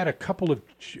 you had a couple of,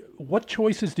 what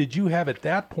choices did you have at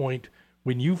that point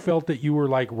when you felt that you were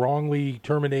like wrongly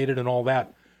terminated and all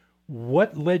that?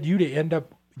 What led you to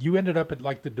you ended up at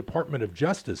like the Department of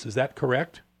Justice, is that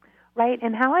correct? Right,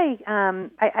 and how I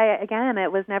again,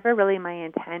 it was never really my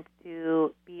intent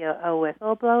to be a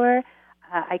whistleblower.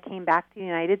 I came back to the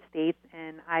United States,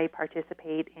 and I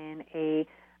participate in a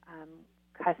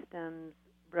customs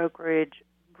brokerage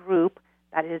group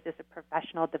that is just a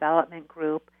professional development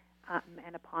group.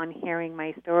 And upon hearing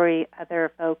my story,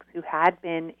 other folks who had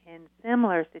been in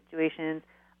similar situations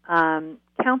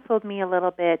counseled me a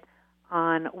little bit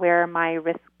on where my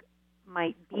risk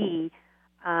might be,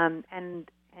 and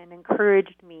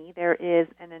encouraged me. There is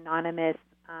an anonymous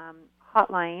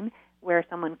hotline where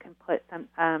someone can put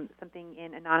something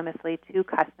in anonymously to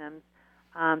customs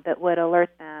that would alert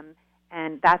them,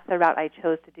 and that's the route I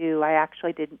chose to do. I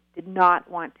actually did not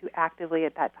want to actively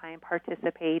at that time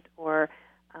participate or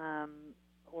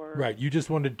Right, you just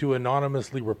wanted to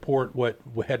anonymously report what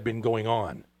had been going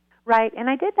on. Right, and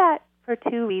I did that for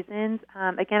two reasons.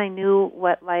 Again, I knew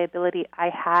what liability I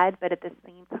had, but at the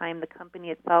same time, the company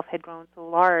itself had grown so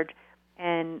large.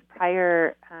 And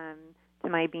prior to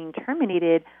my being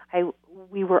terminated,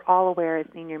 we were all aware as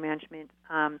senior management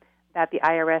that the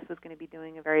IRS was going to be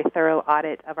doing a very thorough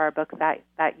audit of our books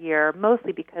that year,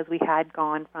 mostly because we had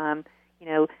gone from,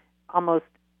 almost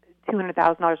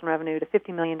 $200,000 in revenue to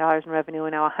 $50 million in revenue,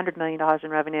 and now $100 million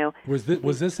in revenue. Was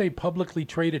this a publicly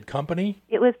traded company?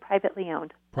 It was privately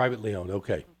owned. Privately owned,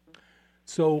 okay. Mm-hmm.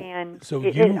 So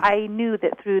I knew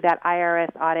that through that IRS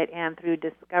audit and through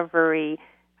discovery,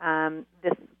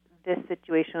 this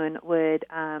situation would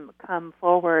come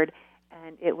forward,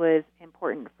 and it was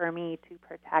important for me to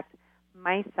protect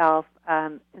myself,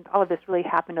 since all of this really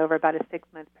happened over about a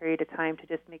 6-month period of time, to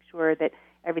just make sure that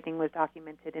everything was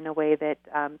documented in a way that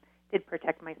did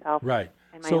protect myself and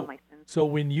my own license. So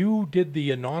when you did the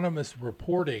anonymous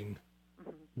reporting,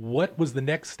 what was the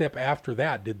next step after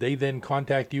that? Did they then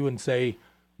contact you and say,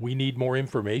 we need more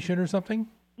information or something?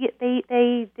 Yeah,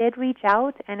 they did reach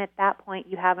out, and at that point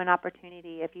you have an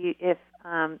opportunity. If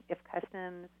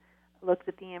Customs looks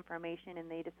at the information and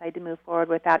they decide to move forward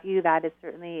without you, that is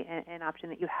certainly an option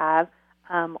that you have,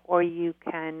 or you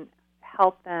can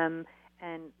help them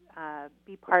and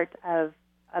be part of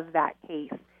that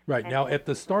case. Right. Now, at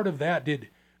the start of that, did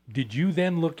you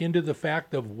then look into the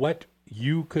fact of what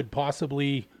you could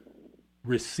possibly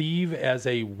receive as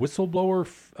a whistleblower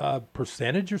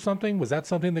percentage or something? Was that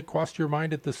something that crossed your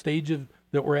mind at the stage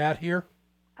that we're at here?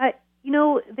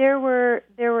 There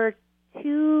were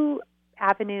two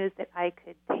avenues that I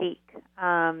could take,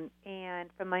 and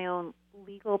from my own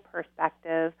legal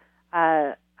perspective,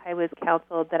 I was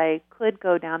counseled that I could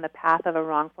go down the path of a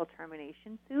wrongful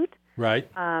termination suit. Right.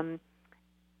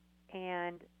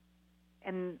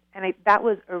 That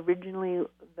was originally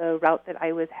the route that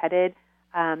I was headed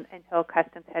until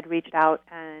Customs had reached out,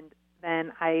 and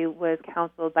then I was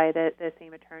counseled by the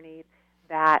same attorneys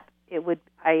that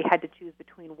I had to choose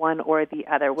between one or the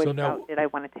other. Which route did I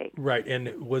want to take? Right.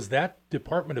 And was that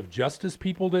Department of Justice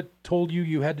people that told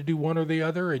you had to do one or the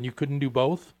other and you couldn't do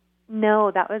both?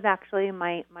 No, that was actually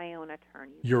my own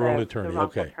attorney. Your own attorney, the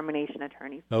wrongful okay. termination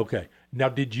attorney. Okay. Now,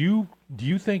 do you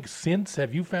think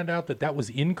have you found out that was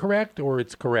incorrect or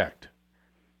it's correct?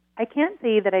 I can't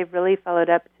say that I've really followed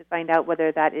up to find out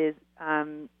whether that is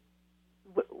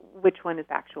which one is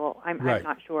factual. I'm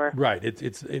not sure. Right.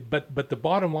 But the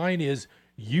bottom line is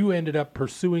you ended up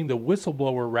pursuing the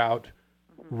whistleblower route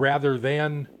rather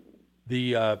than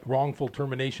the wrongful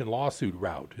termination lawsuit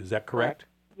route. Is that correct?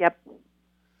 Yep.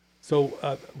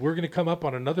 So we're going to come up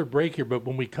on another break here, but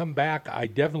when we come back, I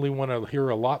definitely want to hear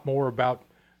a lot more about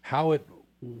how it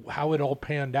all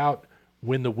panned out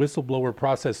when the whistleblower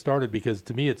process started, because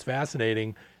to me it's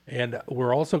fascinating. And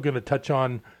we're also going to touch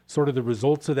on sort of the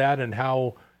results of that and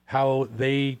how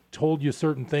they told you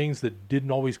certain things that didn't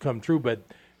always come true, but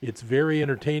it's very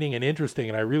entertaining and interesting,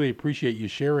 and I really appreciate you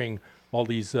sharing all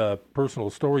these personal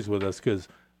stories with us, because,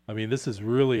 I mean, this is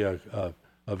really a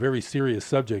very serious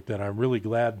subject, and I'm really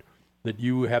glad that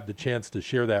you have the chance to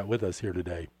share that with us here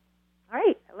today. All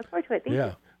right. I look forward to it. Thank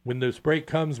you. When this break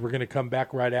comes, we're going to come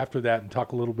back right after that and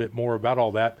talk a little bit more about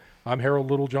all that. I'm Harold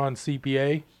Littlejohn,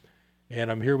 CPA,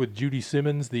 and I'm here with Judy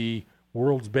Simmons, the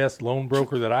world's best loan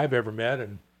broker that I've ever met,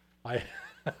 and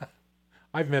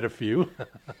I've met a few.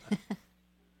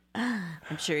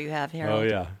 I'm sure you have, Harold. Oh,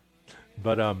 yeah.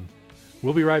 But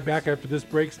we'll be right back after this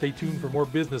break. Stay tuned for more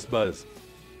Business Buzz.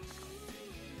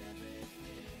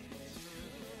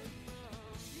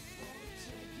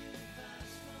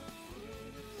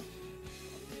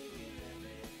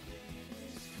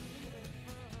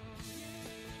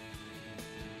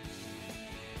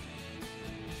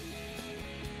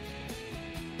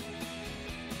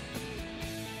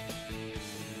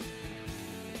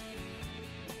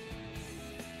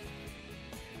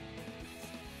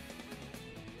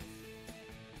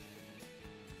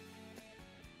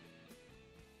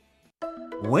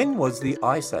 When was the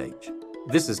Ice Age?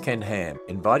 This is Ken Ham,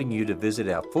 inviting you to visit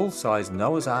our full-size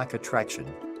Noah's Ark attraction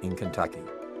in Kentucky.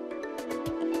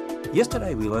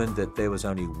 Yesterday we learned that there was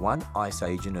only one ice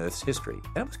age in Earth's history,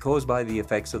 and it was caused by the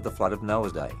effects of the flood of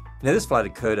Noah's day. Now this flood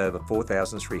occurred over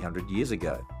 4,300 years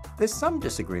ago. There's some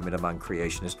disagreement among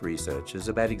creationist researchers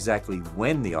about exactly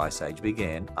when the Ice Age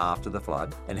began after the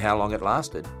flood and how long it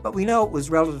lasted, but we know it was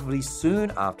relatively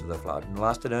soon after the flood and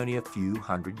lasted only a few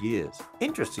hundred years.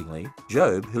 Interestingly,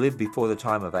 Job, who lived before the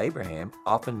time of Abraham,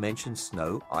 often mentions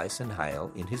snow, ice and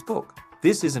hail in his book.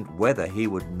 This isn't weather he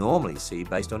would normally see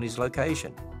based on his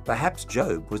location. Perhaps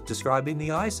Job was describing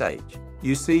the Ice Age.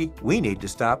 You see, we need to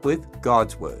start with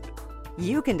God's Word.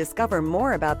 You can discover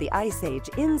more about the Ice Age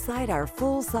inside our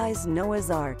full-size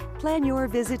Noah's Ark. Plan your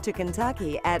visit to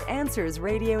Kentucky at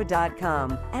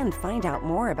AnswersRadio.com and find out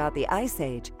more about the Ice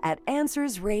Age at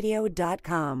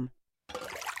AnswersRadio.com.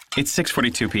 It's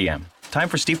 6:42 p.m. Time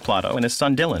for Steve Plotto and his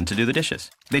son Dylan to do the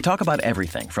dishes. They talk about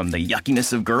everything from the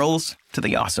yuckiness of girls to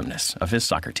the awesomeness of his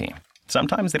soccer team.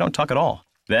 Sometimes they don't talk at all.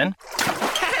 Then,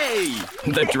 hey!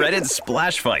 The dreaded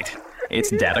splash fight. It's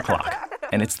Dad o'clock,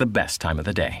 and it's the best time of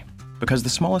the day. Because the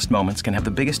smallest moments can have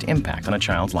the biggest impact on a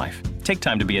child's life. Take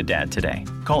time to be a dad today.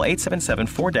 Call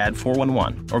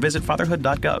 877-4DAD-411 or visit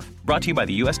fatherhood.gov. Brought to you by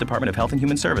the U.S. Department of Health and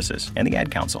Human Services and the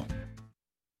Ad Council.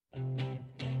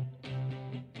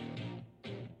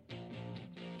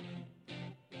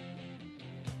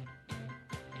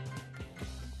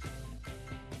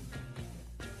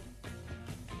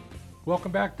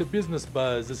 Welcome back to Business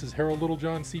Buzz. This is Harold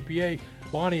Littlejohn, CPA.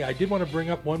 Bonnie, I did want to bring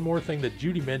up one more thing that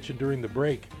Judy mentioned during the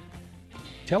break.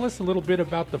 Tell us a little bit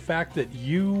about the fact that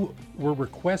you were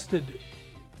requested,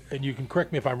 and you can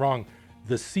correct me if I'm wrong,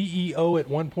 the CEO at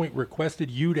one point requested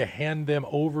you to hand them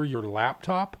over your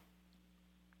laptop?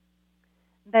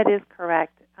 That is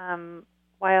correct.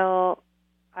 While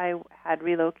I had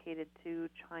relocated to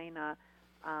China,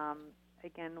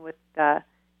 again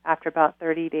after about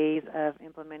 30 days of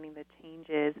implementing the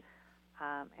changes,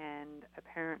 and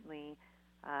apparently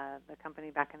the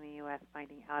company back in the U.S.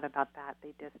 finding out about that,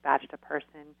 they dispatched a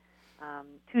person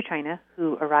to China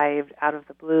who arrived out of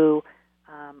the blue,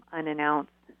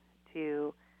 unannounced,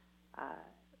 to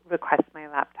request my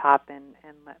laptop and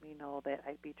let me know that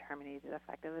I'd be terminated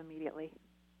effective immediately.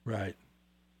 Right.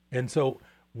 And so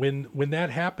when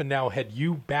that happened, now had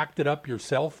you backed it up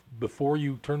yourself before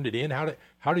you turned it in?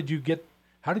 How did you get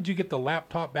the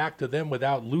laptop back to them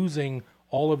without losing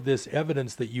all of this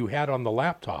evidence that you had on the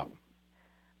laptop?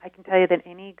 I can tell you that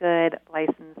any good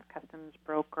licensed customs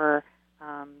broker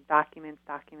documents.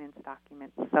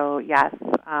 So yes.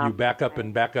 You back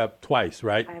up twice,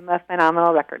 right? I'm a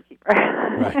phenomenal record keeper.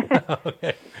 Right.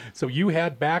 Okay. So you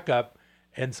had backup,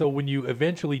 and so when you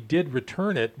eventually did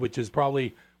return it, which is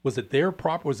probably, was it their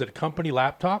property? Was it a company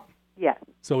laptop? Yes.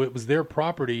 So it was their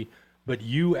property, but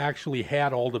you actually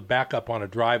had all the backup on a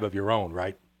drive of your own,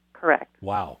 right? Correct.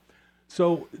 Wow.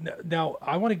 So now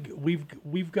I want to.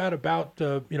 We've got about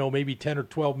maybe 10 or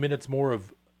 12 minutes more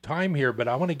of time here, but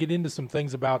I want to get into some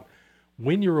things about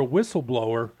when you're a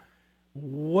whistleblower.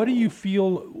 What do you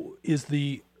feel is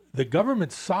the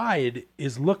government side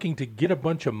is looking to get a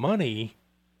bunch of money,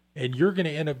 and you're going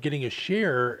to end up getting a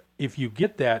share if you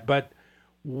get that. But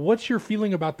what's your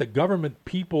feeling about the government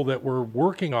people that were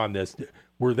working on this?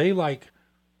 Were they like,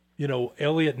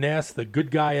 Elliot Ness, the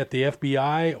good guy at the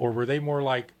FBI, or were they more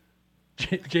like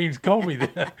James Comey,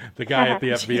 the guy at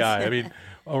the FBI? I mean,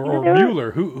 or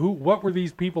Mueller. What were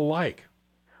these people like?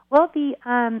 Well, the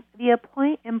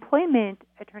employment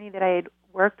attorney that I had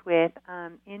worked with,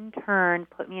 in turn,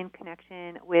 put me in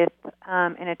connection with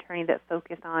an attorney that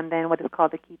focused on then what is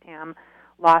called the Ketam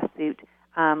lawsuit,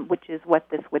 which is what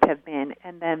this would have been.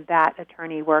 And then that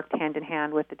attorney worked hand in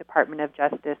hand with the Department of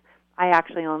Justice. I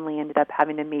actually only ended up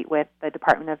having to meet with the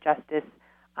Department of Justice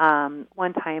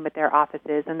one time at their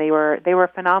offices, and they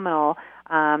were phenomenal,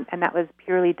 and that was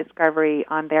purely discovery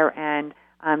on their end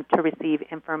to receive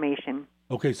information.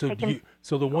 Okay, so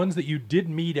so the ones that you did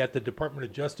meet at the Department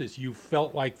of Justice, you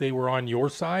felt like they were on your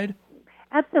side?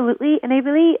 Absolutely, and I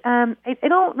really I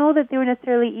don't know that they were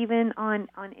necessarily even on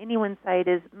anyone's side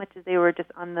as much as they were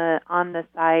just on the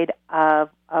side of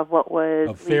what was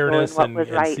of fairness and what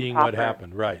was right, seeing proper. What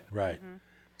happened. Right. Mm-hmm.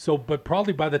 So, but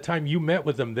probably by the time you met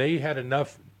with them, they had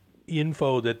enough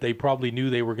info that they probably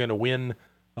knew they were going to win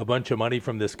a bunch of money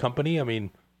from this company. I mean,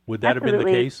 would that Absolutely. have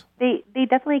been the case? They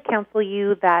definitely counsel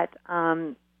you that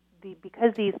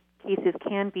because these cases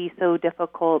can be so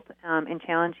difficult and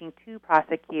challenging to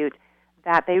prosecute,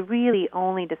 that they really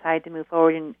only decide to move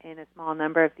forward in a small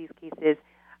number of these cases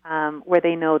where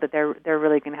they know that they're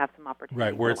really going to have some opportunity.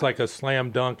 Right, where it's like a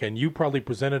slam dunk, and you probably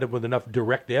presented them with enough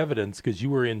direct evidence because you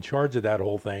were in charge of that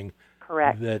whole thing.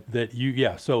 Correct.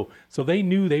 So they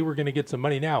knew they were going to get some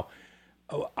money. Now,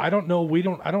 I don't know.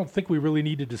 I don't think we really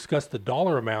need to discuss the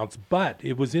dollar amounts, but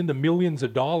it was in the millions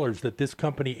of dollars that this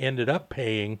company ended up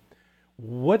paying.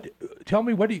 Tell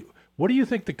me, what do you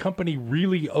think the company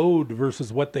really owed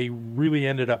versus what they really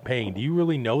ended up paying? Do you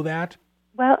really know that?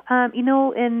 Well, I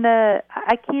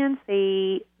can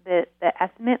say that the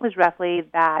estimate was roughly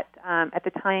that at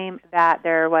the time that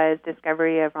there was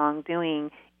discovery of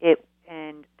wrongdoing,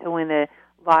 and so when the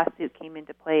lawsuit came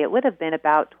into play, it would have been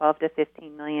about $12 to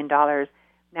 $15 million.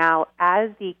 Now, as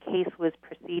the case was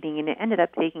proceeding, and it ended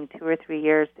up taking 2 or 3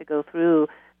 years to go through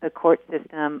the court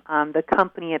system, the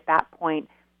company at that point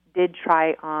did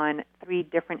try on 3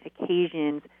 different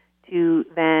occasions to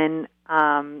then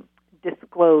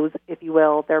disclose, if you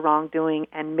will, their wrongdoing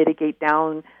and mitigate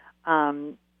down,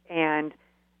 and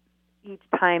each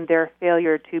time their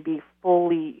failure to be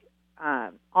fully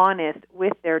honest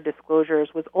with their disclosures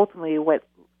was ultimately what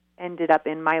ended up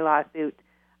in my lawsuit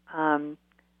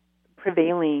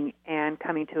prevailing and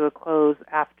coming to a close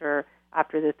after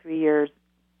the 3 years.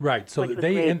 Right. So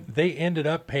they ended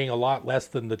up paying a lot less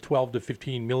than the 12 to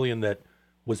 15 million that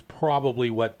was probably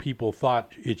what people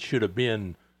thought it should have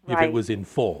been if it was in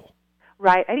full.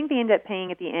 Right. I think they ended up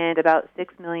paying at the end about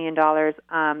 $6 million,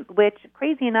 which,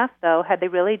 crazy enough, though, had they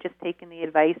really just taken the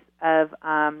advice of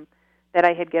that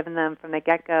I had given them from the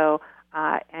get-go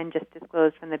and just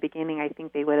disclosed from the beginning, I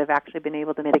think they would have actually been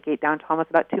able to mitigate down to almost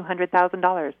about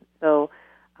 $200,000. So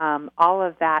all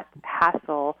of that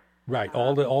hassle. Right.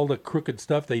 All the crooked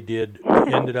stuff they did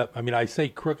ended up, I mean, I say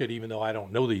crooked even though I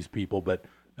don't know these people, but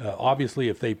obviously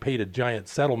if they paid a giant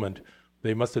settlement,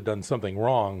 they must have done something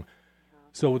wrong.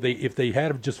 So if they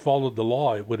had just followed the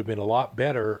law, it would have been a lot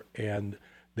better, and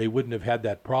they wouldn't have had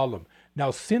that problem.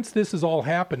 Now, since this has all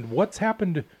happened, what's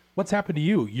happened to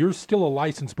you? You're still a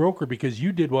licensed broker because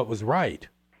you did what was right.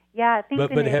 Yeah, I think.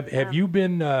 But have you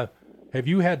been? Have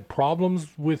you had problems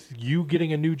with you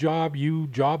getting a new job? You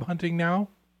job hunting now?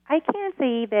 I can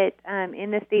say that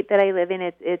in the state that I live in,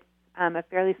 it's a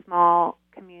fairly small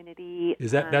community.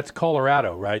 That's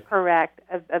Colorado, right? Correct,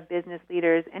 of business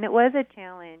leaders, and it was a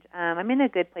challenge. I'm in a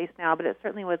good place now, but it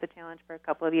certainly was a challenge for a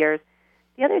couple of years.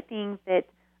 The other thing that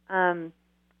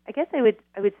I guess I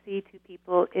would say to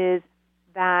people is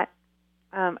that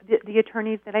the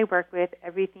attorneys that I work with,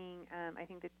 everything, I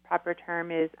think the proper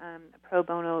term is pro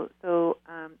bono, so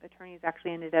attorneys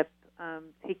actually ended up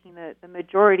taking the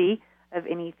majority of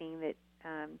anything that,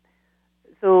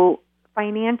 so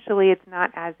financially it's not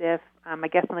as if, I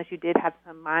guess unless you did have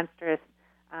some monstrous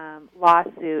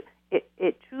lawsuit,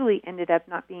 it truly ended up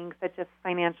not being such a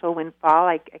financial windfall.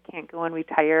 I can't go and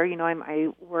retire. I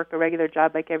work a regular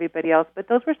job like everybody else. But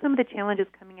those were some of the challenges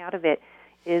coming out of it,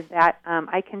 is that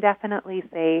I can definitely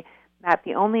say that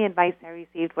the only advice I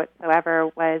received whatsoever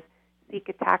was seek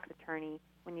a tax attorney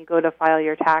when you go to file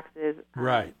your taxes.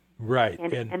 Right.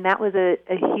 And that was a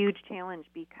huge challenge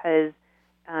because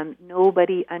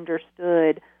nobody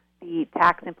understood the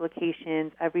tax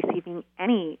implications of receiving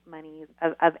any monies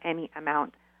of any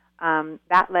amount.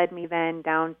 That led me then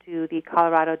down to the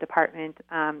Colorado Department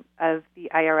of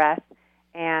the IRS,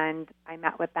 and I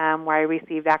met with them where I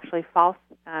received actually false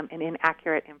and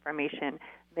inaccurate information.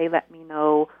 They let me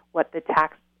know what the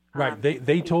tax... Right,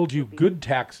 they told you good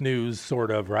tax news, sort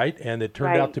of, right? And it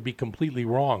turned out to be completely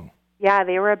wrong. Yeah,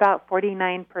 they were about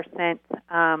 49%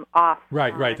 off.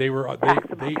 Right.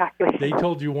 They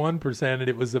told you 1%, and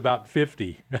it was about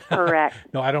 50. Correct.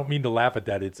 No, I don't mean to laugh at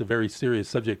that. It's a very serious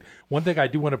subject. One thing I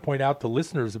do want to point out to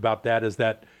listeners about that is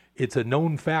that it's a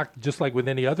known fact, just like with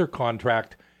any other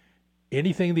contract,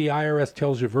 anything the IRS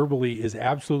tells you verbally is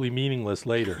absolutely meaningless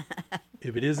later.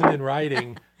 If it isn't in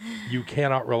writing, you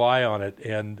cannot rely on it,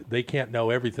 and they can't know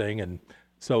everything, and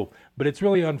so, but it's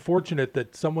really unfortunate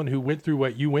that someone who went through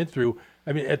what you went through,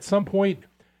 I mean, at some point,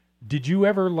 did you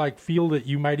ever feel that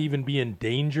you might even be in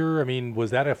danger? I mean, was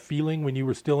that a feeling when you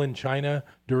were still in China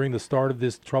during the start of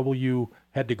this trouble you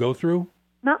had to go through?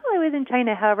 Not while I was in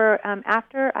China. However,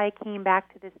 after I came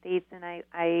back to the States and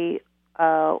I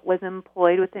was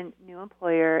employed with a new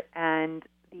employer and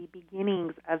the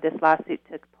beginnings of this lawsuit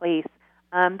took place,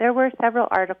 there were several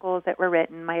articles that were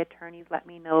written. My attorneys let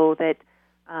me know that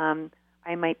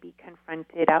I might be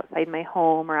confronted outside my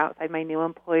home or outside my new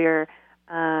employer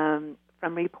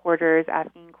from reporters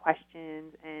asking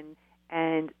questions,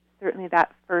 and certainly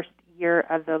that first year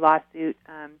of the lawsuit,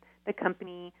 the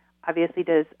company obviously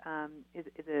is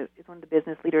one of the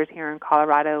business leaders here in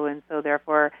Colorado, and so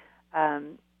therefore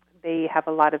they have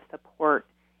a lot of support,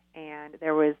 and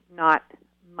there was not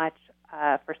much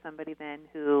for somebody then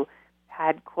who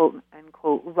had quote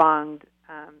unquote wronged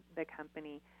the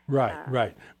company. Right,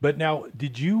 right. But now,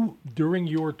 did you, during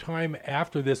your time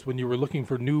after this, when you were looking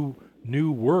for new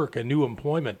work and new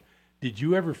employment, did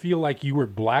you ever feel like you were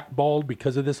blackballed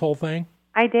because of this whole thing?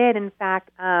 I did. In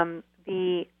fact,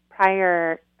 the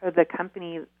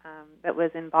company that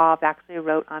was involved actually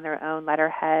wrote on their own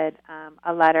letterhead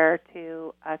a letter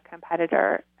to a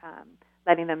competitor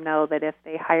letting them know that if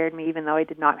they hired me, even though I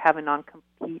did not have a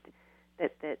non-compete,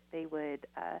 that they would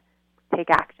take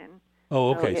action.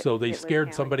 Oh, okay. So they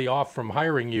scared somebody off from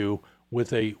hiring you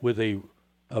with a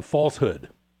falsehood.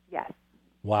 Yes.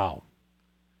 Wow.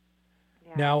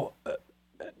 Yeah. Now,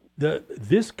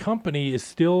 this company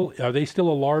is are they still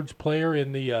a large player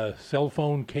in the cell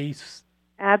phone case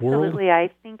Absolutely. world? I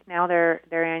think now their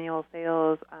annual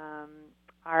sales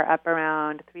are up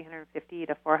around 350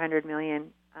 to 400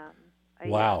 million.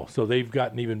 Wow. Year. So they've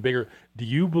gotten even bigger. Do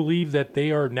you believe that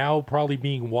they are now probably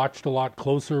being watched a lot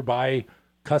closer by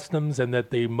customs and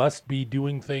that they must be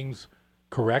doing things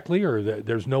correctly, or that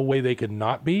there's no way they could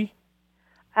not be?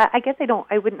 I guess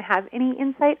I wouldn't have any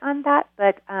insight on that,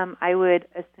 but I would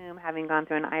assume, having gone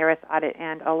through an IRS audit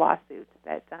and a lawsuit,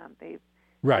 that they've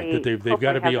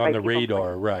got to be on the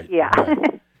radar, right? Yeah.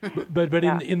 Right. but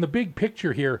yeah. in the big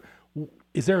picture here,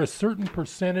 is there a certain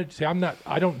percentage? See,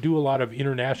 I don't do a lot of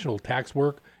international tax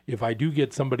work. If I do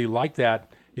get somebody like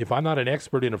that, if I'm not an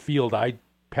expert in a field, I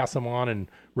pass them on and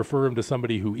refer them to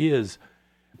somebody who is.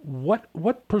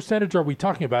 What percentage are we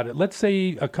talking about? Let's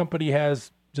say a company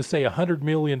has, just say, $100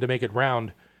 million, to make it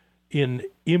round, in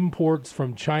imports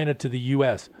from China to the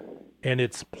U.S., and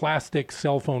it's plastic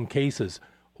cell phone cases.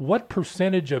 What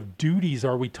percentage of duties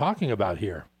are we talking about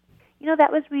here?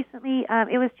 That was recently,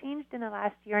 it was changed in the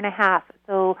last year and a half.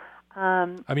 So,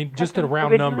 just a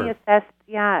round number.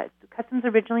 Customs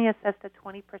originally assessed a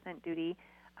 20% duty,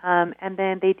 and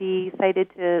then they decided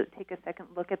to take a second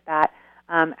look at that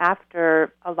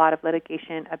after a lot of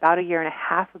litigation about a year and a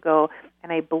half ago,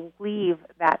 and I believe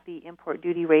that the import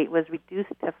duty rate was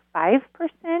reduced to 5%.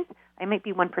 I might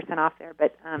be 1% off there,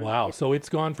 but... wow, so it's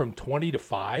gone from 20 to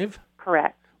 5?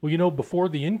 Correct. Well, before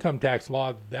the income tax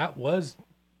law, that was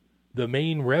the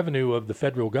main revenue of the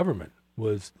federal government,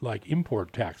 was like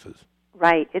import taxes.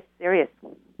 Right, it's serious.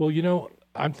 Well,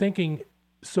 I'm thinking,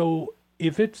 so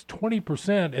if it's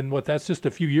 20%, and that's just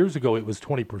a few years ago it was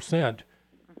 20%,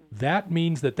 that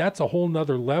means that's a whole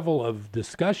nother level of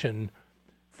discussion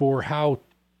for how,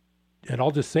 and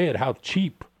I'll just say it, how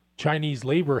cheap Chinese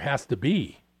labor has to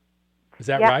be. Is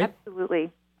that right? Yeah, absolutely.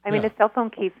 I mean, a cell phone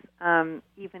case,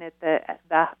 even at the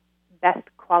best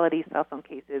quality cell phone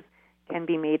cases, can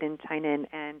be made in China,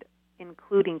 and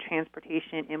including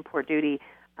transportation, import duty,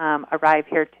 arrive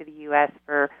here to the U.S.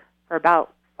 for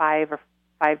about $5.50,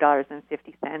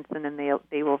 and then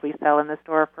they will resell in the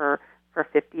store for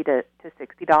 $50 to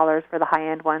 $60 for the high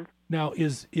end ones. Now,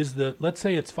 let's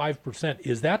say it's 5%.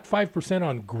 Is that 5%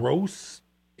 on gross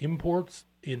imports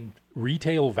in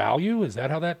retail value? Is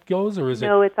that how that goes, or is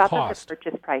No, it it's off cost? of the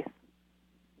purchase price.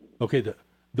 Okay,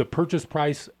 the purchase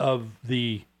price of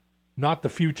not the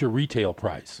future retail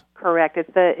price. Correct.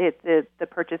 It's the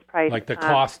purchase price. Like the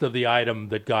cost of the item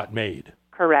that got made.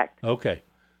 Correct. Okay.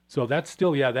 So that's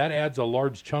still, that adds a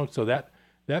large chunk. So that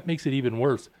makes it even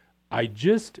worse. I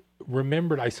just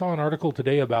remembered, I saw an article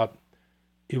today about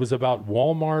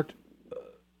Walmart.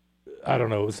 I don't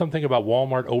know. It was something about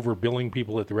Walmart overbilling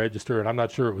people at the register, and I'm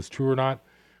not sure it was true or not.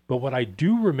 But what I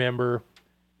do remember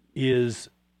is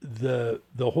the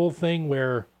whole thing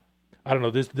where, I don't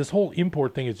know, this whole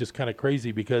import thing is just kind of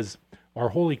crazy because our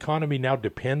whole economy now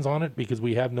depends on it because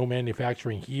we have no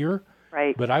manufacturing here.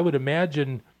 Right. But I would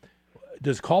imagine,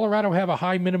 does Colorado have a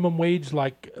high minimum wage?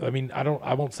 I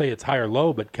won't say it's high or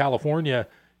low, but California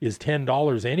is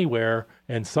 $10 anywhere,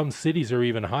 and some cities are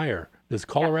even higher. Does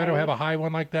Colorado have a high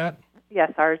one like that?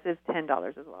 Yes, ours is $10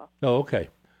 as well. Oh, okay.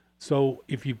 So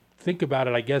if you think about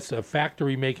it, I guess a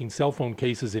factory making cell phone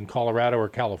cases in Colorado or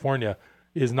California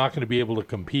is not going to be able to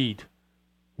compete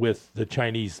with the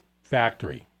Chinese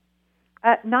factory.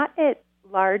 Not at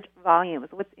large volumes.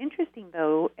 What's interesting,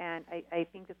 though, and I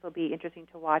think this will be interesting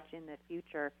to watch in the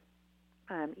future,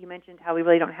 you mentioned how we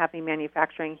really don't have any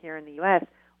manufacturing here in the U.S.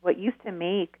 What used to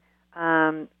make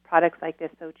products like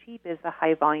this so cheap is the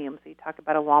high volume. So you talk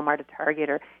about a Walmart, a Target,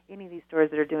 or any of these stores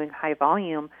that are doing high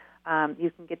volume,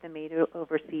 you can get them made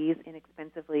overseas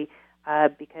inexpensively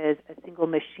because a single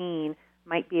machine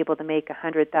might be able to make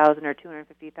 100,000 or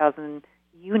 250,000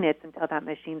 units until that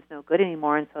machine's no good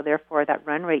anymore, and so therefore that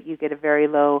run rate, you get a very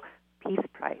low piece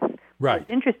price. Right.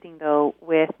 What's interesting, though,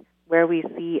 with where we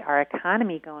see our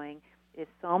economy going is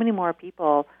so many more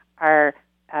people are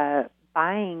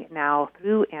buying now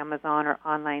through Amazon or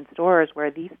online stores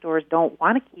where these stores don't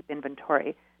want to keep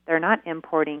inventory. They're not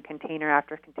importing container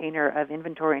after container of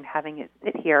inventory and having it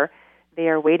sit here. They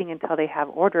are waiting until they have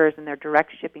orders, and they're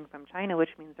direct shipping from China, which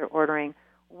means they're ordering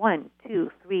 1,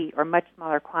 2, 3, or much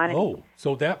smaller quantities. Oh,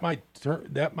 so that might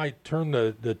turn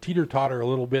the teeter-totter a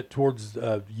little bit towards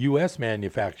U.S.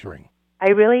 manufacturing. I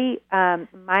really,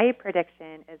 my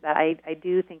prediction is that I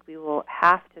do think we will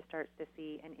have to start to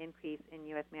see an increase in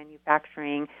U.S.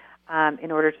 manufacturing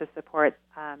in order to support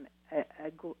an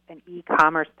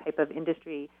e-commerce type of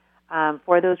industry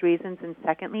for those reasons. And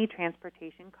secondly,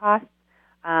 transportation costs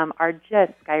are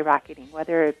just skyrocketing,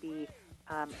 whether it be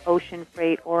ocean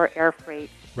freight or air freight.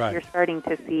 Right. You're starting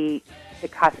to see the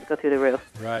costs go through the roof.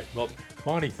 Right. Well,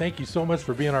 Bonnie, thank you so much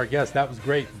for being our guest. That was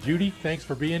great. Judy, thanks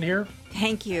for being here.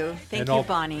 Thank you. Thank you,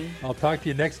 Bonnie. I'll talk to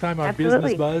you next time on Absolutely.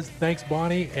 Business Buzz. Thanks,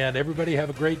 Bonnie. And everybody have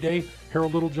a great day.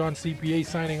 Harold Littlejohn, CPA,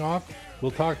 signing off.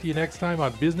 We'll talk to you next time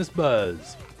on Business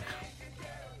Buzz.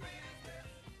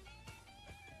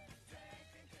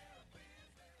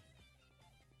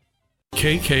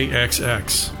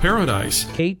 KKXX, Paradise,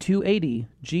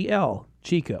 K280GL,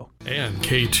 Chico, and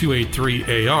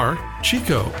K283AR,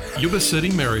 Chico, Yuba City,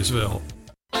 Marysville.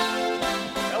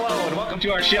 Hello and welcome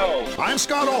to our show. I'm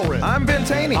Scott Ulrich. I'm Ben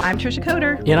Taney. I'm Trisha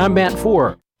Coder. And I'm Matt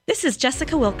Four. This is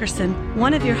Jessica Wilkerson,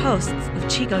 one of your hosts of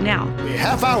Chico Now. A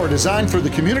half hour designed for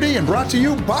the community and brought to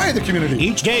you by the community.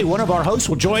 Each day, one of our hosts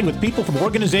will join with people from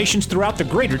organizations throughout the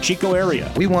greater Chico area.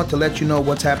 We want to let you know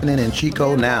what's happening in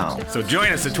Chico now. So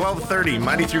join us at 12:30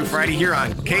 Monday through Friday here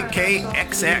on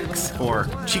KKXX or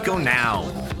Chico Now.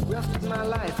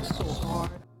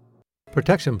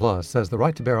 Protection Plus says the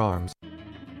right to bear arms.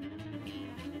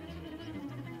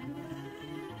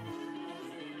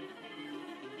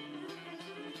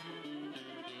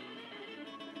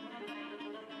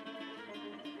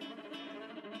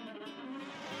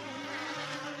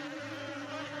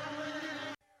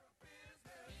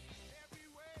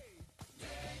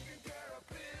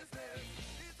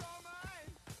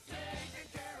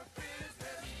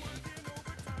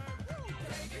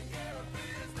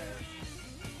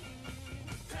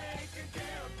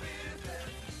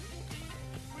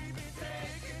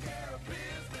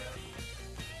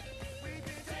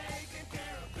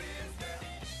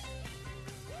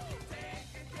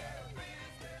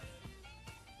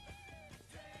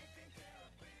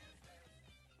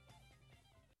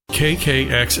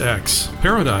 KKXX,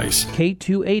 Paradise,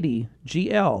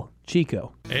 K280GL,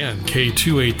 Chico, and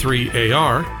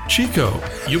K283AR, Chico,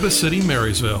 Yuba City,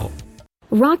 Marysville.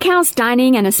 Rockhouse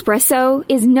Dining and Espresso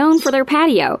is known for their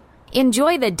patio.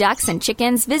 Enjoy the ducks and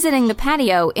chickens visiting the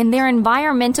patio in their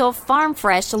environmental,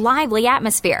 farm-fresh, lively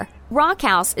atmosphere.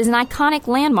 Rockhouse is an iconic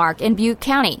landmark in Butte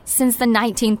County since the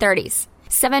 1930s.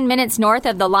 7 minutes north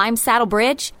of the Lime Saddle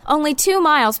Bridge, only 2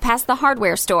 miles past the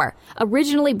hardware store.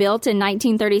 Originally built in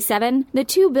 1937, the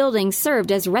two buildings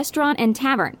served as restaurant and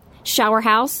tavern, shower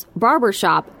house, barber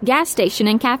shop, gas station,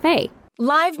 and cafe.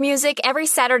 Live music every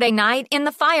Saturday night in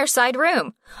the Fireside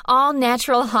Room. All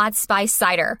natural hot spice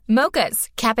cider, mochas,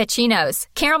 cappuccinos,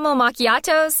 caramel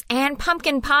macchiatos, and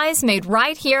pumpkin pies made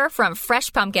right here from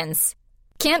fresh pumpkins.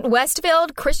 Kent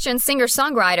Westfield, Christian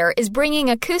singer-songwriter, is bringing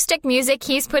acoustic music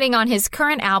he's putting on his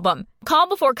current album. Call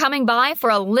before coming by for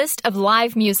a list of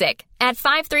live music at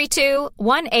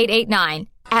 532-1889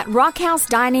 at Rockhouse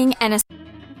Dining and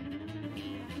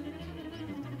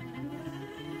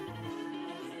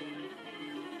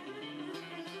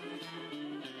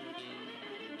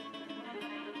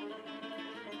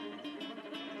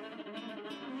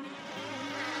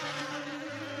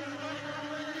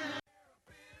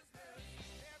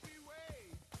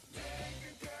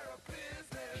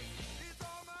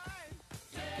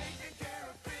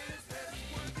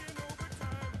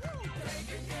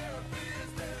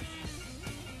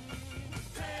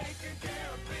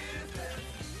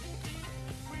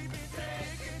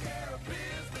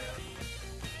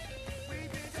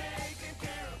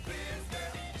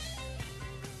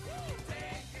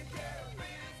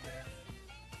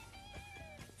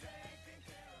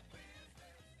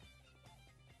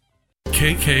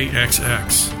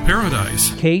KKXX, Paradise,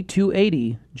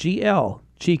 K280GL,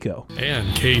 Chico, and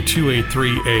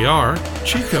K283AR,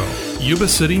 Chico, Yuba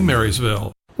City,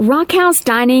 Marysville. Rockhouse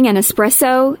Dining and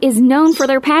Espresso is known for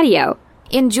their patio.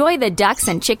 Enjoy the ducks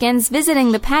and chickens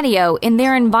visiting the patio in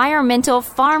their environmental,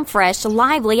 farm-fresh,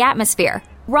 lively atmosphere.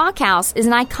 Rockhouse is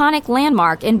an iconic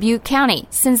landmark in Butte County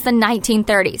since the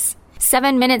 1930s.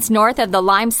 7 minutes north of the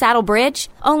Lime Saddle Bridge,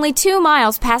 only 2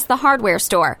 miles past the hardware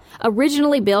store.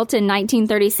 Originally built in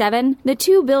 1937, the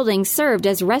two buildings served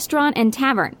as restaurant and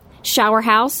tavern, shower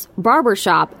house, barber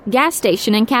shop, gas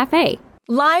station, and cafe.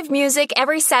 Live music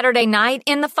every Saturday night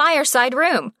in the Fireside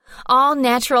Room. All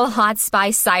natural hot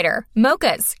spice cider,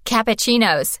 mochas,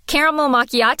 cappuccinos, caramel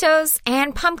macchiatos,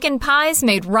 and pumpkin pies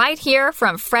made right here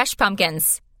from fresh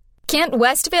pumpkins. Kent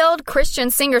Westfield,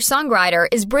 Christian singer-songwriter,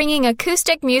 is bringing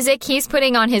acoustic music he's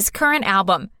putting on his current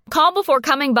album. Call before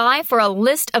coming by for a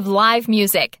list of live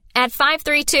music at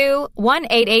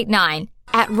 532-1889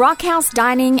 at Rockhouse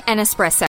Dining and Espresso.